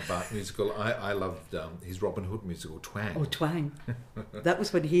 a Lionel Bart musical. I loved his Robin Hood musical, Twang. Oh, Twang! That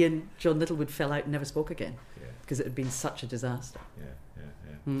was when he and John Littlewood fell out and never spoke again. Because it had been such a disaster.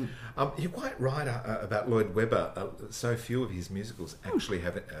 You're quite right about Lloyd Webber. So few of his musicals actually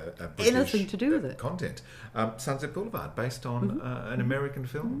have a British anything to do with it. Content. Sunset Boulevard, based on an American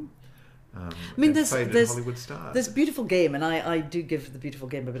film. I mean, there's Hollywood stars. There's Beautiful Game, and I do give the Beautiful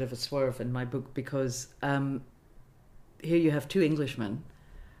Game a bit of a swerve in my book because here you have two Englishmen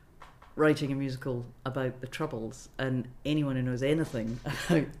writing a musical about the Troubles, and anyone who knows anything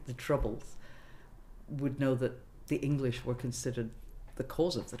about the Troubles would know that the English were considered the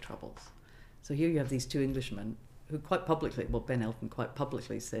cause of the Troubles. So here you have these two Englishmen who quite publicly, well, Ben Elton quite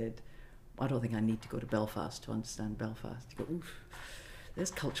publicly said, I don't think I need to go to Belfast to understand Belfast. You go, oof,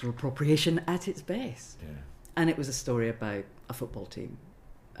 there's cultural appropriation at its best. Yeah. And it was a story about a football team,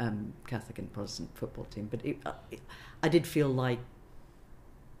 Catholic and Protestant football team. But I did feel like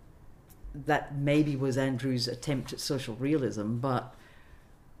that maybe was Andrew's attempt at social realism, but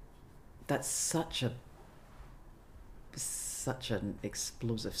that's such an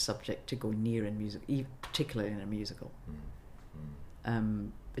explosive subject to go near in music, particularly in a musical.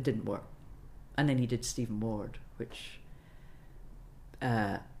 It didn't work. And then he did Stephen Ward, which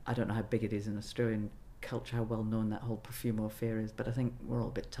I don't know how big it is in Australian culture, how well known that whole Profumo affair is, but I think we're all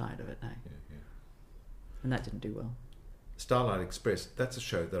a bit tired of it now. Yeah. And that didn't do well. Starlight Express, that's a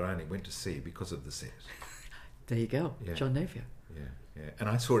show that I only went to see because of the set. There you go, Yeah. John Napier. Yeah. And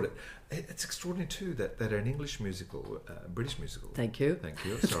I saw it. It's extraordinary too that an English musical, British musical. Thank you.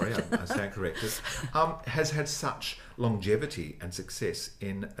 Sorry, I stand corrected. Has had such longevity and success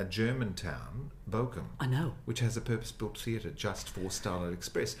in a German town, Bochum. I know. Which has a purpose-built theatre just for Starlight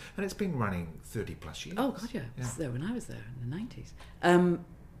Express, and it's been running 30 plus years. Oh God, yeah. I was there when I was there in the 90s.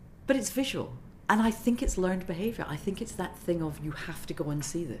 But it's visual, and I think it's learned behaviour. I think it's that thing of you have to go and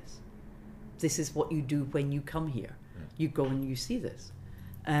see this. This is what you do when you come here. You go and you see this.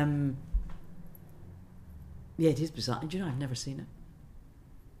 Yeah, it is bizarre. Do you know, I've never seen it.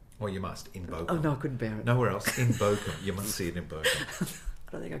 Well, you must, in Bochum. Oh, no, I couldn't bear it. Nowhere else, in Bochum. You must see it in Bochum.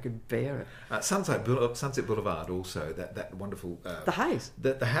 I don't think I could bear it. Sunset Boulevard also, that wonderful... the house.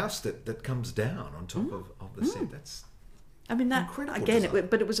 The house that comes down on top of the set. That's... I mean, that incredible again, design.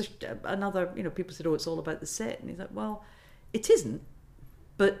 but it was another, people said, oh, it's all about the set. And he's like, well, it isn't,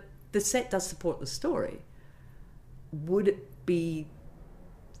 but the set does support the story. Would it be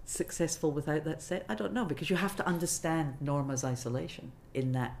successful without that set? I don't know, because you have to understand Norma's isolation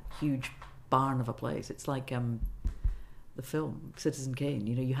in that huge barn of a place. It's like the film Citizen Kane.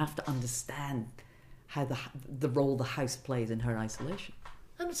 You have to understand how the role the house plays in her isolation.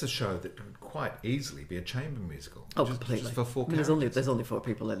 And it's a show that could quite easily be a chamber musical. Oh, completely. Just for four there's characters. only 4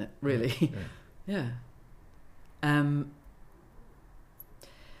 people in it, really. Yeah.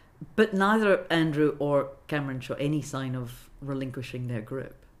 But neither Andrew or Cameron show any sign of relinquishing their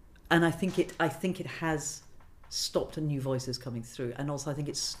grip, and I think it has stopped new voices coming through, and also I think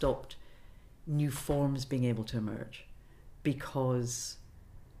it's stopped new forms being able to emerge, because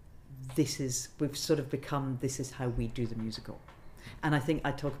we've sort of become, this is how we do the musical. And I think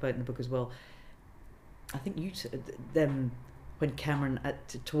I talk about it in the book as well. I think when Cameron,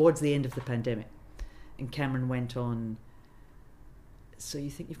 towards the end of the pandemic, and Cameron went on, So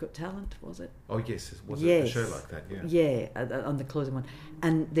You Think You've Got Talent, was it? Oh, yes. Was it a show like that? Yeah. Yeah, on the closing one.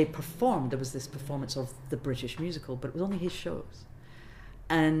 And they performed, there was this performance of the British musical, but it was only his shows.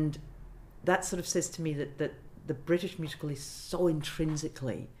 And that sort of says to me that the British musical is so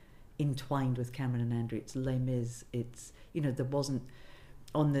intrinsically entwined with Cameron and Andrew. It's Les Mis, it's, there wasn't,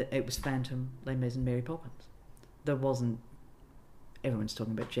 it was Phantom, Les Mis and Mary Poppins. There wasn't, everyone's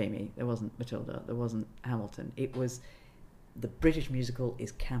talking about Jamie, there wasn't Matilda, there wasn't Hamilton. It was, the British musical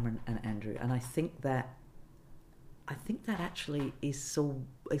is Cameron and Andrew, and I think that actually is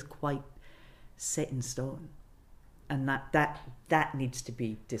quite set in stone, and that needs to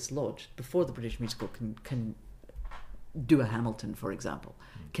be dislodged before the British musical can do a Hamilton, for example,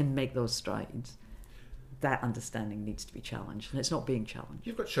 can make those strides. That understanding needs to be challenged, and it's not being challenged.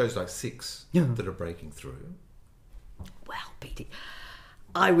 You've got shows like Six that are breaking through. Well, Petey,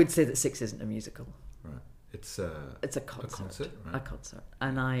 I would say that Six isn't a musical. Right. It's a concert. Right? A concert.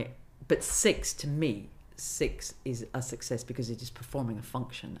 But Six, to me, Six is a success because it is performing a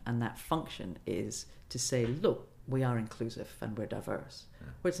function, and that function is to say, look, we are inclusive and we're diverse. Yeah.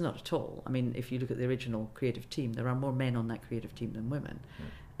 Well, it's not at all. I mean, if you look at the original creative team, there are more men on that creative team than women. Yeah.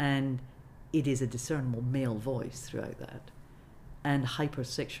 And it is a discernible male voice throughout that. And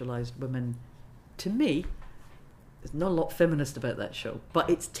hypersexualized women, to me, there's not a lot feminist about that show, but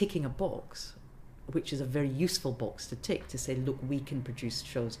it's ticking a box, which is a very useful box to tick, to say, look, we can produce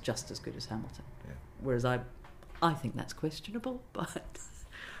shows just as good as Hamilton. Yeah. Whereas I think that's questionable, but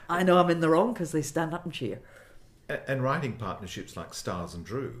I know I'm in the wrong because they stand up and cheer. And writing partnerships like Stars and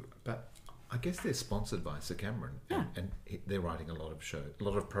Drew, but I guess they're sponsored by Sir Cameron, and they're writing a lot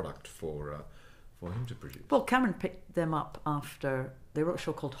of product for him to produce. Well, Cameron picked them up after they wrote a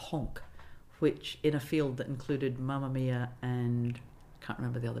show called Honk, which, in a field that included Mamma Mia and I can't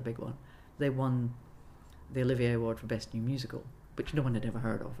remember the other big one, they won the Olivier Award for Best New Musical, which no one had ever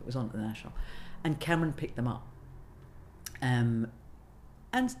heard of. It was on at the National, and Cameron picked them up, and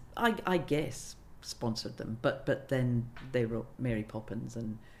I guess sponsored them, but then they wrote Mary Poppins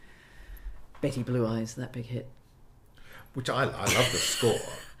and Betty Blue Eyes, that big hit, which I love the score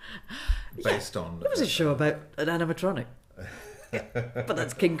based on. It was a show about an animatronic, but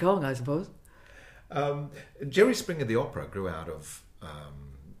that's King Kong, I suppose. Jerry Springer the opera grew out of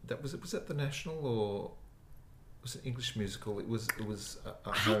was it the National, or was it an English musical? It was a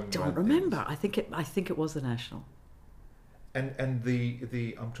I don't remember. I think it was the National. And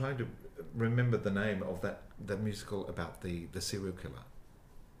the I'm trying to remember the name of that musical about the serial killer.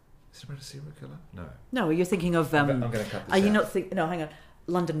 Is it about a serial killer? No. No, you're thinking of. I'm going to cut this Are you out. not thinking? No, hang on.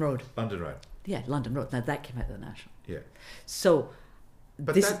 London Road. London Road. Yeah, London Road. Now that came out of the National. Yeah. So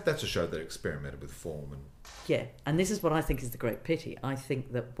But that's a show that experimented with form and... Yeah, and this is what I think is the great pity. I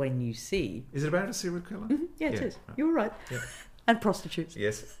think that when you see... Is it about a serial killer? Mm-hmm, yeah, it is. Right. You were right. Yeah. And prostitutes.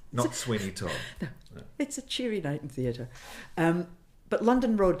 Yes, not Sweeney Todd. No, it's a cheery night in theatre. But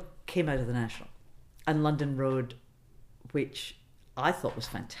London Road came out of the National. And London Road, which I thought was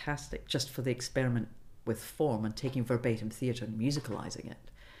fantastic, just for the experiment with form and taking verbatim theatre and musicalising it.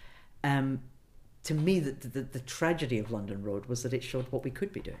 To me, the tragedy of London Road was that it showed what we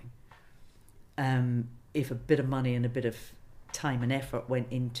could be doing. If a bit of money and a bit of time and effort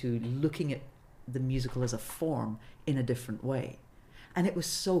went into looking at the musical as a form in a different way. And it was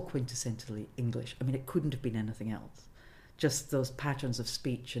so quintessentially English. I mean, it couldn't have been anything else. Just those patterns of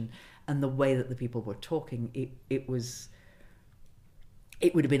speech and the way that the people were talking, it would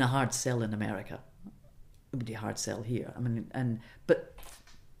have been a hard sell in America. It would be a hard sell here. I mean, but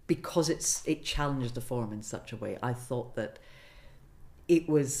because it challenged the form in such a way, I thought that it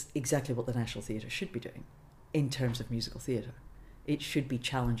was exactly what the National Theatre should be doing in terms of musical theatre. It should be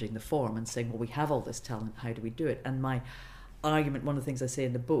challenging the form and saying, well, we have all this talent, how do we do it? And my argument, one of the things I say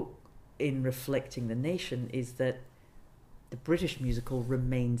in the book, in reflecting the nation, is that the British musical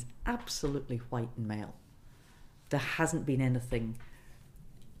remains absolutely white and male. There hasn't been anything...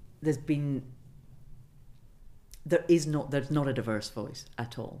 There's not a diverse voice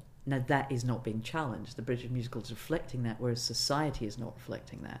at all. Now, that is not being challenged. The British musical is reflecting that, whereas society is not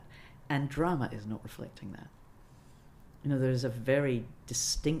reflecting that. And drama is not reflecting that. You know, there's a very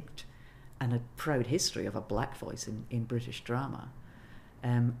distinct and a proud history of a black voice in British drama,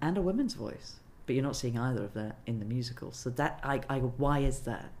 and a women's voice. But you're not seeing either of that in the musical. So that, I go, why is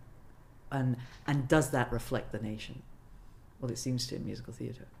that? And does that reflect the nation? Well, it seems to in musical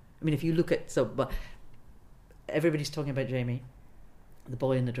theatre. I mean, if you look at... but everybody's talking about Jamie, the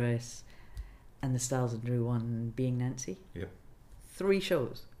boy in the dress, and the Styles and Drew one being Nancy. Yep. 3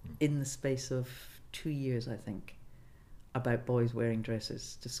 shows in the space of 2 years, I think, about boys wearing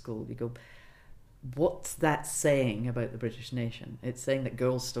dresses to school. You go, what's that saying about the British nation? It's saying that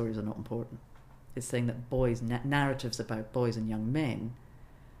girls' stories are not important. It's saying that boys' narratives about boys and young men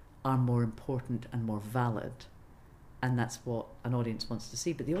are more important and more valid, and that's what an audience wants to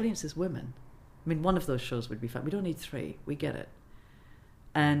see. But the audience is women. I mean, one of those shows would be fine. We don't need 3. We get it.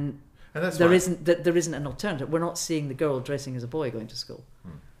 And that's there isn't an alternative. We're not seeing the girl dressing as a boy going to school.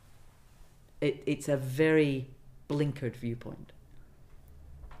 It's a very blinkered viewpoint.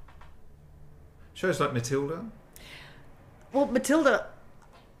 Shows like Matilda? Well, Matilda,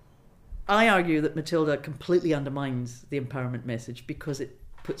 I argue that Matilda completely undermines the empowerment message because it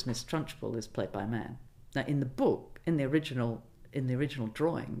puts Miss Trunchbull as played by a man. Now, in the book, in the original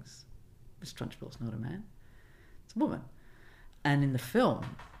drawings, Miss Trunchbull's not a man; it's a woman. And in the film,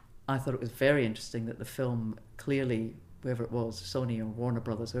 I thought it was very interesting that the film clearly, whoever it was, Sony or Warner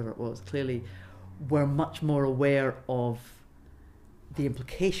Brothers, whoever it was, clearly were much more aware of the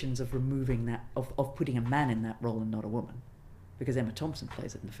implications of removing that, of putting a man in that role and not a woman, because Emma Thompson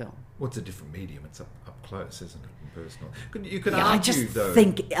plays it in the film. Well, it's a different medium. It's up close, isn't it, and personal. You could Yeah, argue, though...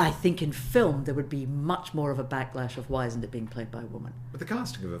 I think in film there would be much more of a backlash of why isn't it being played by a woman. But the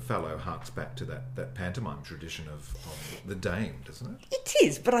casting of Othello harks back to that pantomime tradition of the dame, doesn't it? It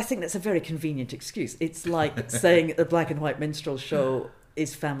is, but I think that's a very convenient excuse. It's like saying that the black and white minstrel show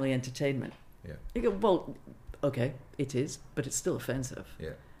is family entertainment. Yeah. You go, well, okay, it is, but it's still offensive.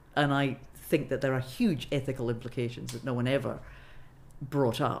 Yeah. And I think that there are huge ethical implications that no one ever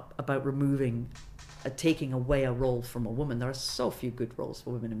brought up about taking away a role from a woman. There are so few good roles for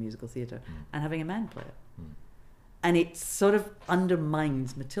women in musical theatre, and having a man play it. And it sort of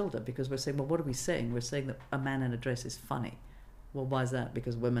undermines Matilda, because we're saying, well, what are we saying? We're saying that a man in a dress is funny. Well, why is that?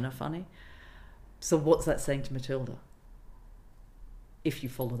 Because women are funny? So what's that saying to Matilda? If you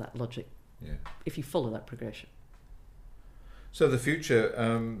follow that logic. Yeah. If you follow that progression. So the future,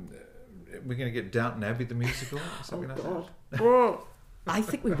 we're going to get Downton Abbey the musical or something like that? I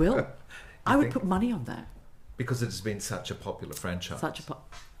think we will. I would put money on that. Because it has been such a popular franchise.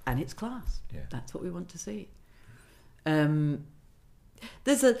 And it's class. Yeah. That's what we want to see. When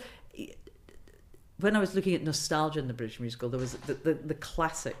I was looking at nostalgia in the British musical, there was the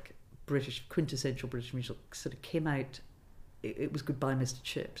classic quintessential British musical sort of came out. It was Goodbye Mr.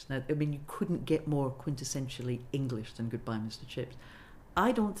 Chips. Now, I mean, you couldn't get more quintessentially English than Goodbye Mr. Chips.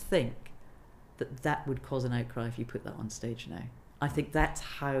 I don't think that would cause an outcry if you put that on stage now. I think that's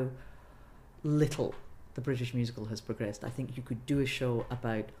how little the British musical has progressed. I think you could do a show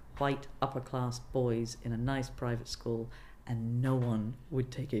about white upper-class boys in a nice private school and no one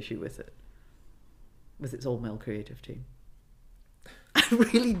would take issue with it, with its all-male creative team. I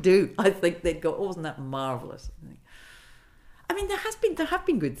really do. I think they'd go, oh, wasn't that marvellous? I mean, mean, there have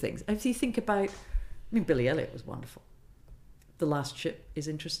been good things. If you think about, Billy Elliot was wonderful. The Last Ship is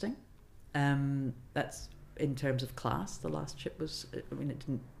interesting. That's in terms of class. The Last Ship was, it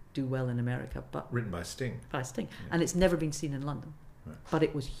didn't do well in America, but written by Sting. Yeah. And it's never been seen in London. Right. But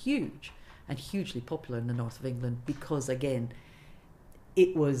it was huge and hugely popular in the north of England because, again,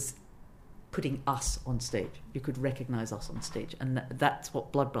 it was putting us on stage. You could recognise us on stage, and that's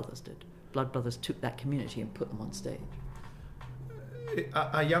what Blood Brothers did. Blood Brothers took that community and put them on stage.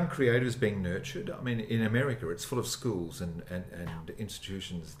 Are young creatives being nurtured? I mean, in America, it's full of schools and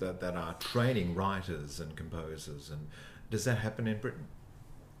institutions that are training writers and composers. And does that happen in Britain?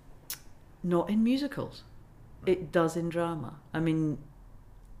 Not in musicals. It does in drama. I mean,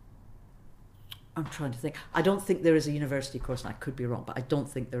 I'm trying to think. I don't think there is a university course, and I could be wrong, but I don't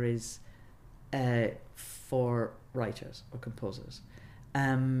think there is for writers or composers.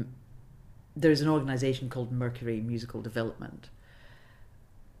 There's an organisation called Mercury Musical Development.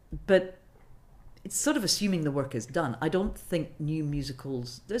 But it's sort of assuming the work is done. I don't think new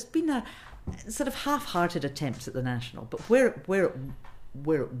musicals... There's been a sort of half-hearted attempts at the National, but where it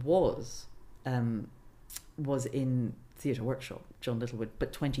was in Theatre Workshop, John Littlewood,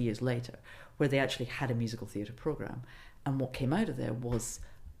 but 20 years later, where they actually had a musical theatre programme. And what came out of there was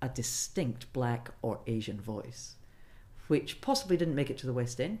a distinct black or Asian voice, which possibly didn't make it to the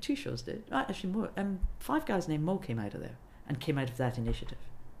West End. 2 shows did. Actually, more. 5 Guys Named Mo came out of there and came out of that initiative.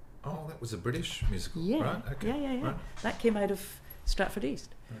 Oh, that was a British musical, yeah. right? Okay. Yeah. Right. That came out of Stratford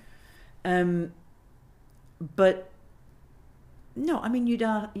East. Right. But no, I mean, you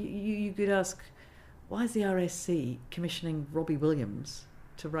could ask, why is the RSC commissioning Robbie Williams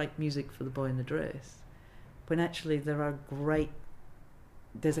to write music for The Boy in the Dress, when actually there's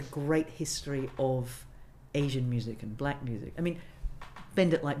a great history of Asian music and black music. I mean,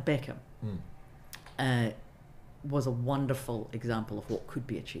 Bend It Like Beckham. Was a wonderful example of what could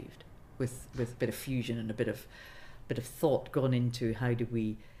be achieved with a bit of fusion and a bit of thought gone into how do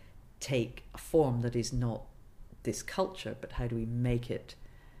we take a form that is not this culture, but how do we make it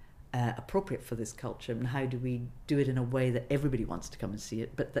appropriate for this culture, and how do we do it in a way that everybody wants to come and see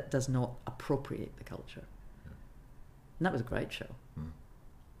it, but that does not appropriate the culture. Yeah. And that was a great show. And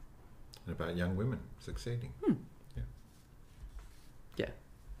about young women succeeding. Yeah.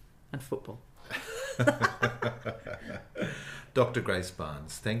 And football. Dr. Grace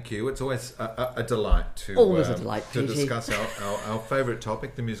Barnes, thank you. It's always a delight to discuss our favourite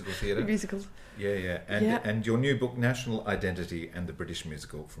topic, the musical theatre. Musicals. Yeah. And your new book, National Identity and the British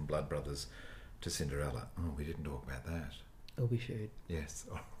Musical, From Blood Brothers to Cinderella. Oh, we didn't talk about that. Oh, we should. Yes.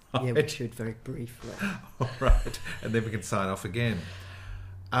 Yeah, we should very briefly. All right. And then we can sign off again.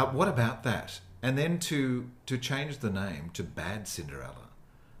 What about that? And then to change the name to Bad Cinderella.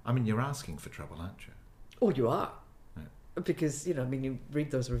 I mean, you're asking for trouble, aren't you? Oh, you are. Yeah. Because, you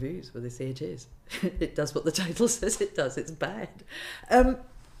read those reviews where they say it is. It does what the title says it does. It's bad.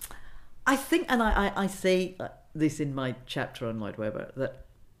 I think, and I say this in my chapter on Lloyd Webber, that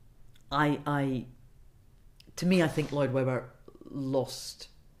to me, I think Lloyd Webber lost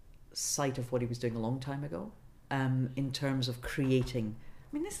sight of what he was doing a long time ago, in terms of creating...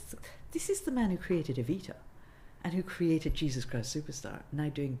 I mean, this is the man who created Evita and who created Jesus Christ Superstar, now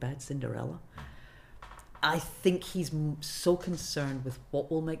doing Bad Cinderella. I think he's so concerned with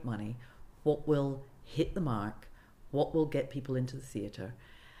what will make money, what will hit the mark, what will get people into the theatre.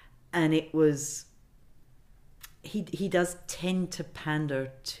 And it was... He does tend to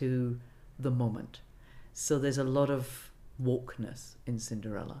pander to the moment. So there's a lot of wokeness in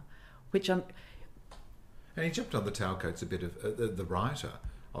Cinderella, which I'm... And he jumped on the tailcoats a bit of... the writer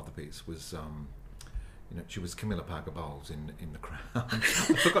of the piece was... she was Camilla Parker Bowles in The Crown.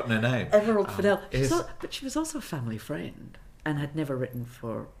 I've forgotten her name. Emerald Fidel. Yes. But she was also a family friend and had never written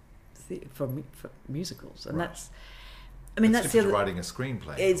for musicals. And right. that's the other... writing a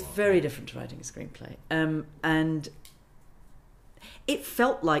screenplay. It's very different to writing a screenplay. And it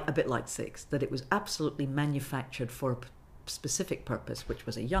felt like a bit like Six, that it was absolutely manufactured for a specific purpose, which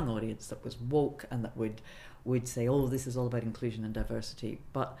was a young audience that was woke and that would say, oh, this is all about inclusion and diversity.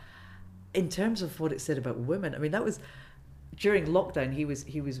 But in terms of what it said about women, I mean, that was during lockdown. He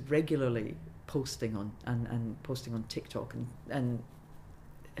was regularly posting on TikTok, and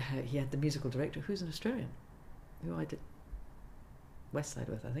he had the musical director, who's an Australian, who I did West Side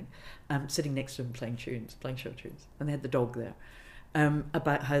with, I think, sitting next to him playing show tunes, and they had the dog there,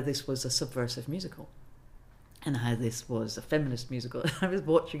 about how this was a subversive musical, and how this was a feminist musical. I was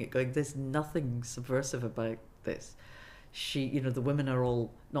watching it going, there's nothing subversive about this. The women are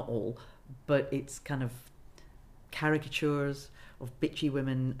all, not all, but it's kind of caricatures of bitchy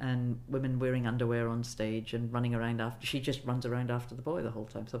women and women wearing underwear on stage and running around after. She just runs around after the boy the whole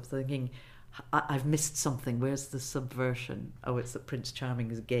time. So I'm thinking, I've missed something. Where's the subversion? Oh, it's that Prince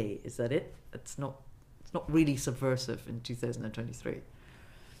Charming is gay. Is that it? It's not really subversive in 2023.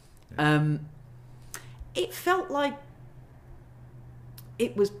 Yeah. It felt like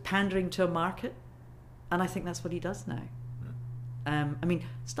it was pandering to a market, and I think that's what he does now. I mean,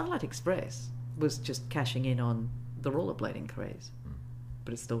 Starlight Express was just cashing in on the rollerblading craze,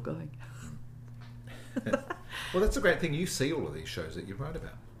 but it's still going. Well, that's a great thing. You see all of these shows that you write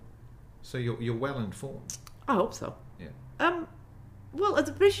about, so you're well informed. I hope so. Yeah. Well,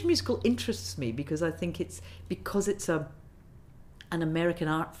 the British musical interests me because I think it's an American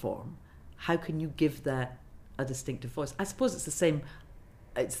art form. How can you give that a distinctive voice? I suppose it's the same.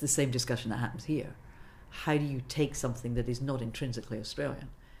 It's the same discussion that happens here. How do you take something that is not intrinsically Australian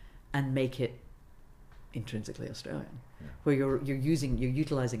and make it intrinsically Australian? Yeah. Where you're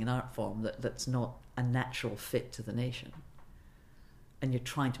utilising an art form that's not a natural fit to the nation, and you're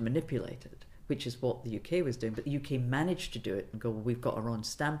trying to manipulate it, which is what the UK was doing. But the UK managed to do it and go, well, we've got our own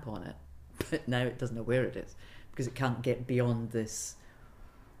stamp on it, but now it doesn't know where it is because it can't get beyond this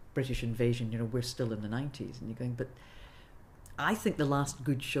British invasion. You know, we're still in the 90s, and you're going, but I think the last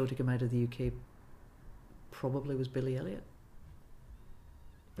good show to come out of the UK probably was Billy Elliot.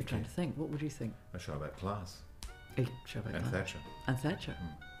 We're trying to think. What would you think? A show about class. A show about and class. Thatcher. And Thatcher.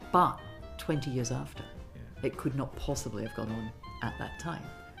 But 20 years after, it could not possibly have gone on at that time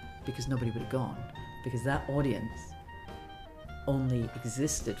because nobody would have gone, because that audience only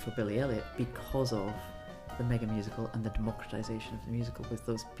existed for Billy Elliot because of the mega musical and the democratization of the musical, with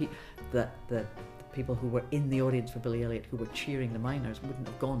those the people who were in the audience for Billy Elliot who were cheering the miners wouldn't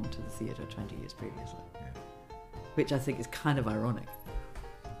have gone to the theatre 20 years previously. Yeah. Which I think is kind of ironic.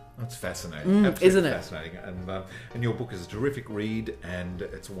 That's fascinating, absolutely, isn't it? Fascinating, and your book is a terrific read, and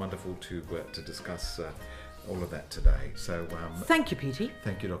it's wonderful to discuss all of that today. So thank you, Petey.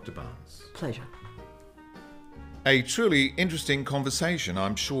 Thank you, Dr. Barnes. Pleasure. A truly interesting conversation,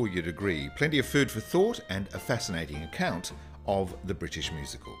 I'm sure you'd agree. Plenty of food for thought and a fascinating account of the British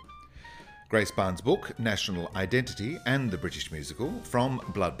musical. Grace Barnes' book, National Identity and the British Musical, From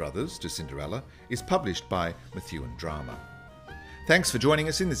Blood Brothers to Cinderella, is published by Methuen Drama. Thanks for joining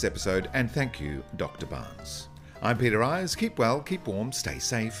us in this episode, and thank you, Dr. Barnes. I'm Peter Ayres. Keep well, keep warm, stay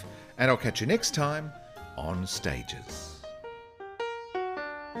safe, and I'll catch you next time on Stages.